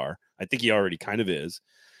a star. I think he already kind of is.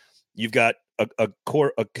 You've got a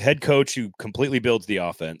head coach who completely builds the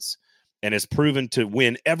offense and is proven to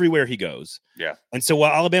win everywhere he goes. Yeah. And so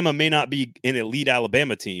while Alabama may not be an elite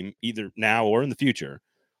Alabama team either now or in the future,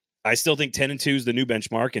 I still think 10-2 is the new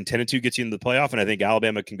benchmark, and 10-2 gets you into the playoff. And I think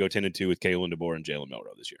Alabama can go 10-2 with Kalen DeBoer and Jalen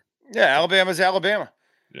Milroe this year. Yeah, Alabama's Alabama.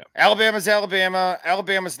 Yeah. Alabama's Alabama.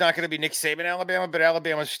 Alabama's not going to be Nick Saban Alabama, but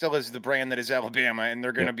Alabama still is the brand that is Alabama, and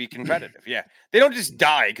they're going to be competitive. Yeah. They don't just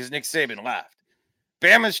die because Nick Saban left.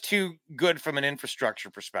 Bama's too good from an infrastructure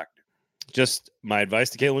perspective. Just my advice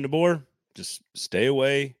to Kalen DeBoer, just stay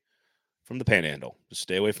away from the panhandle. Just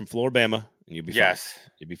stay away from Floribama, and you'll be fine.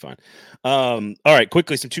 You'll be fine. All right,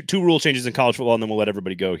 quickly, some two rule changes in college football, and then we'll let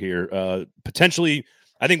everybody go here. Potentially,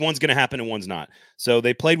 I think one's going to happen and one's not. So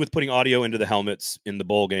they played with putting audio into the helmets in the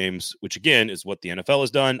bowl games, which, again, is what the NFL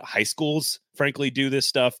has done. High schools, frankly, do this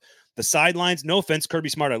stuff. The sidelines, no offense, Kirby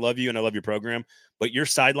Smart, I love you and I love your program, but your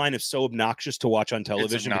sideline is so obnoxious to watch on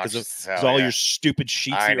television because of all your stupid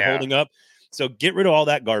sheets that you're holding up. So get rid of all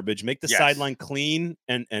that garbage. Make the sideline clean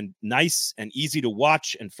and nice and easy to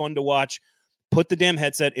watch and fun to watch. Put the damn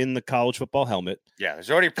headset in the college football helmet. Yeah, there's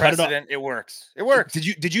already precedent. It works. It works.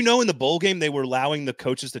 Did you know in the bowl game they were allowing the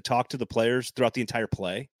coaches to talk to the players throughout the entire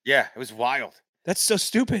play? Yeah, it was wild. That's so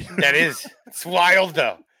stupid. That is. It's wild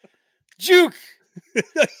though. Juke.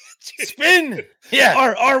 Spin. Yeah.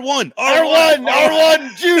 R1.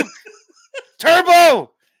 Juke.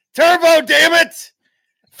 Turbo. Damn it.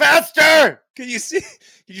 Faster. Can you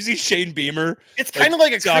see Shane Beamer? It's kind of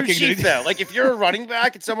like a crew chief, though. Like if you're a running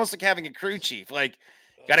back, it's almost like having a crew chief. Like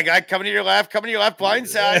got a guy coming to your left, blind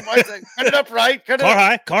side. Cut it up right. Car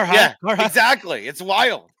high. Yeah, exactly. It's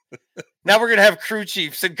wild. Now we're gonna have crew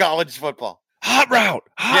chiefs in college football. Hot route.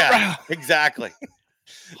 Exactly.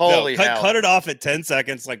 Holy hell. Cut it off at 10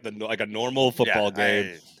 seconds like a normal football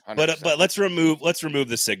game. But let's remove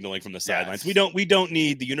the signaling from the sidelines. We don't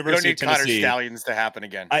need the University of Tennessee. Connor Stallions to happen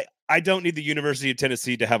again. I don't need the University of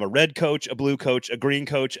Tennessee to have a red coach, a blue coach, a green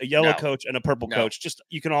coach, a yellow coach, and a purple coach. Just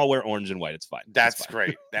you can all wear orange and white. It's fine. That's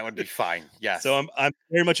great. That would be fine. Yeah. So I'm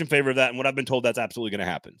very much in favor of that. And what I've been told, that's absolutely going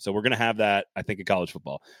to happen. So we're going to have that, I think, in college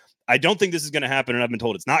football. I don't think this is going to happen, and I've been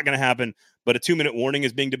told it's not going to happen, but a 2-minute warning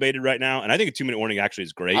is being debated right now, and I think a 2-minute warning actually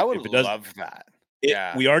is great. I would love that.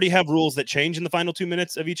 We already have rules that change in the final 2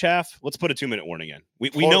 minutes of each half. Let's put a 2-minute warning in.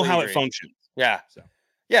 We know how it functions. Yeah. So.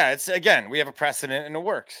 Yeah, it's, again, we have a precedent, and it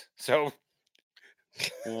works. So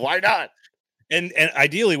why not? And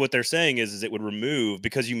ideally what they're saying is it would remove,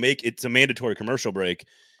 because it's a mandatory commercial break,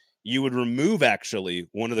 you would remove actually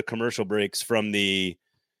one of the commercial breaks from the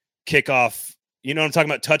kickoff. You know what I'm talking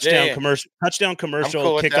about? Touchdown commercial,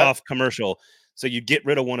 kickoff commercial. So you get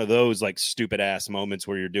rid of one of those like stupid ass moments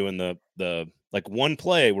where you're doing the like one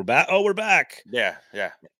play. We're back. Oh, we're back. Yeah.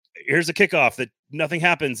 Here's a kickoff that nothing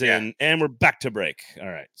happens in, and we're back to break. All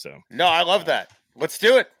right. So no, I love that. Let's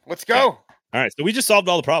do it. Let's go. All right. So we just solved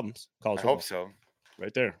all the problems. I hope so.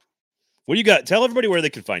 Right there. What do you got? Tell everybody where they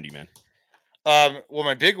can find you, man. Well,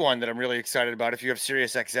 my big one that I'm really excited about, if you have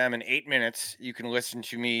SiriusXM in 8 minutes, you can listen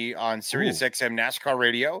to me on SiriusXM NASCAR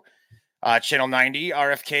Radio, Channel 90,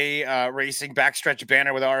 RFK Racing, Backstretch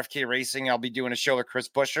Banner with RFK Racing. I'll be doing a show with Chris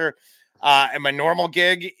Buescher. And my normal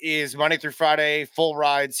gig is Monday through Friday, full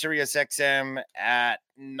ride, SiriusXM at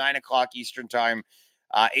 9 o'clock Eastern Time,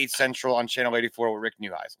 8 Central on Channel 84 with Rick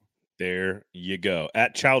Neuheisen. There you go.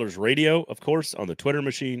 At Childers Radio, of course, on the Twitter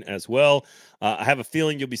machine as well. I have a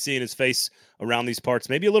feeling you'll be seeing his face around these parts,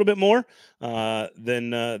 maybe a little bit more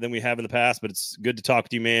than we have in the past. But it's good to talk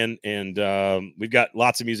with you, man. And we've got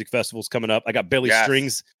lots of music festivals coming up. I got Billy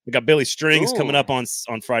Strings. We got Billy Strings coming up on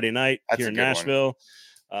Friday night here in Nashville.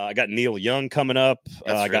 I got Neil Young coming up.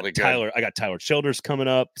 I got Tyler Childers coming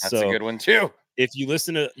up. That's a good one too. If you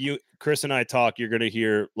listen to Chris and I talk, you're going to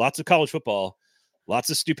hear lots of college football, lots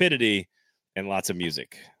of stupidity, and lots of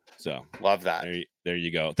music. So love that. There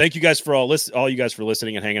you go. Thank you guys for all you guys for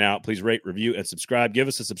listening and hanging out. Please rate, review, and subscribe. Give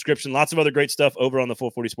us a subscription. Lots of other great stuff over on the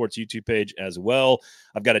 440 Sports YouTube page as well.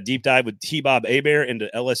 I've got a deep dive with T-Bob Hebert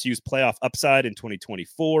into LSU's playoff upside in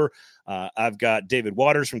 2024. I've got David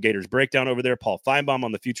Waters from Gators Breakdown over there, Paul Feinbaum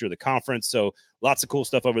on the future of the conference. So lots of cool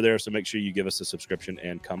stuff over there. So make sure you give us a subscription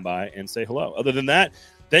and come by and say hello. Other than that,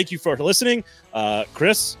 thank you for listening.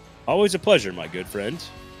 Chris, always a pleasure, my good friend.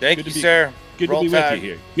 Thank you, sir. Good to be with you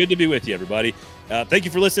here. Good to be with you, everybody. Thank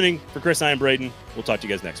you for listening. For Chris, I am Braden. We'll talk to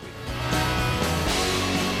you guys next week.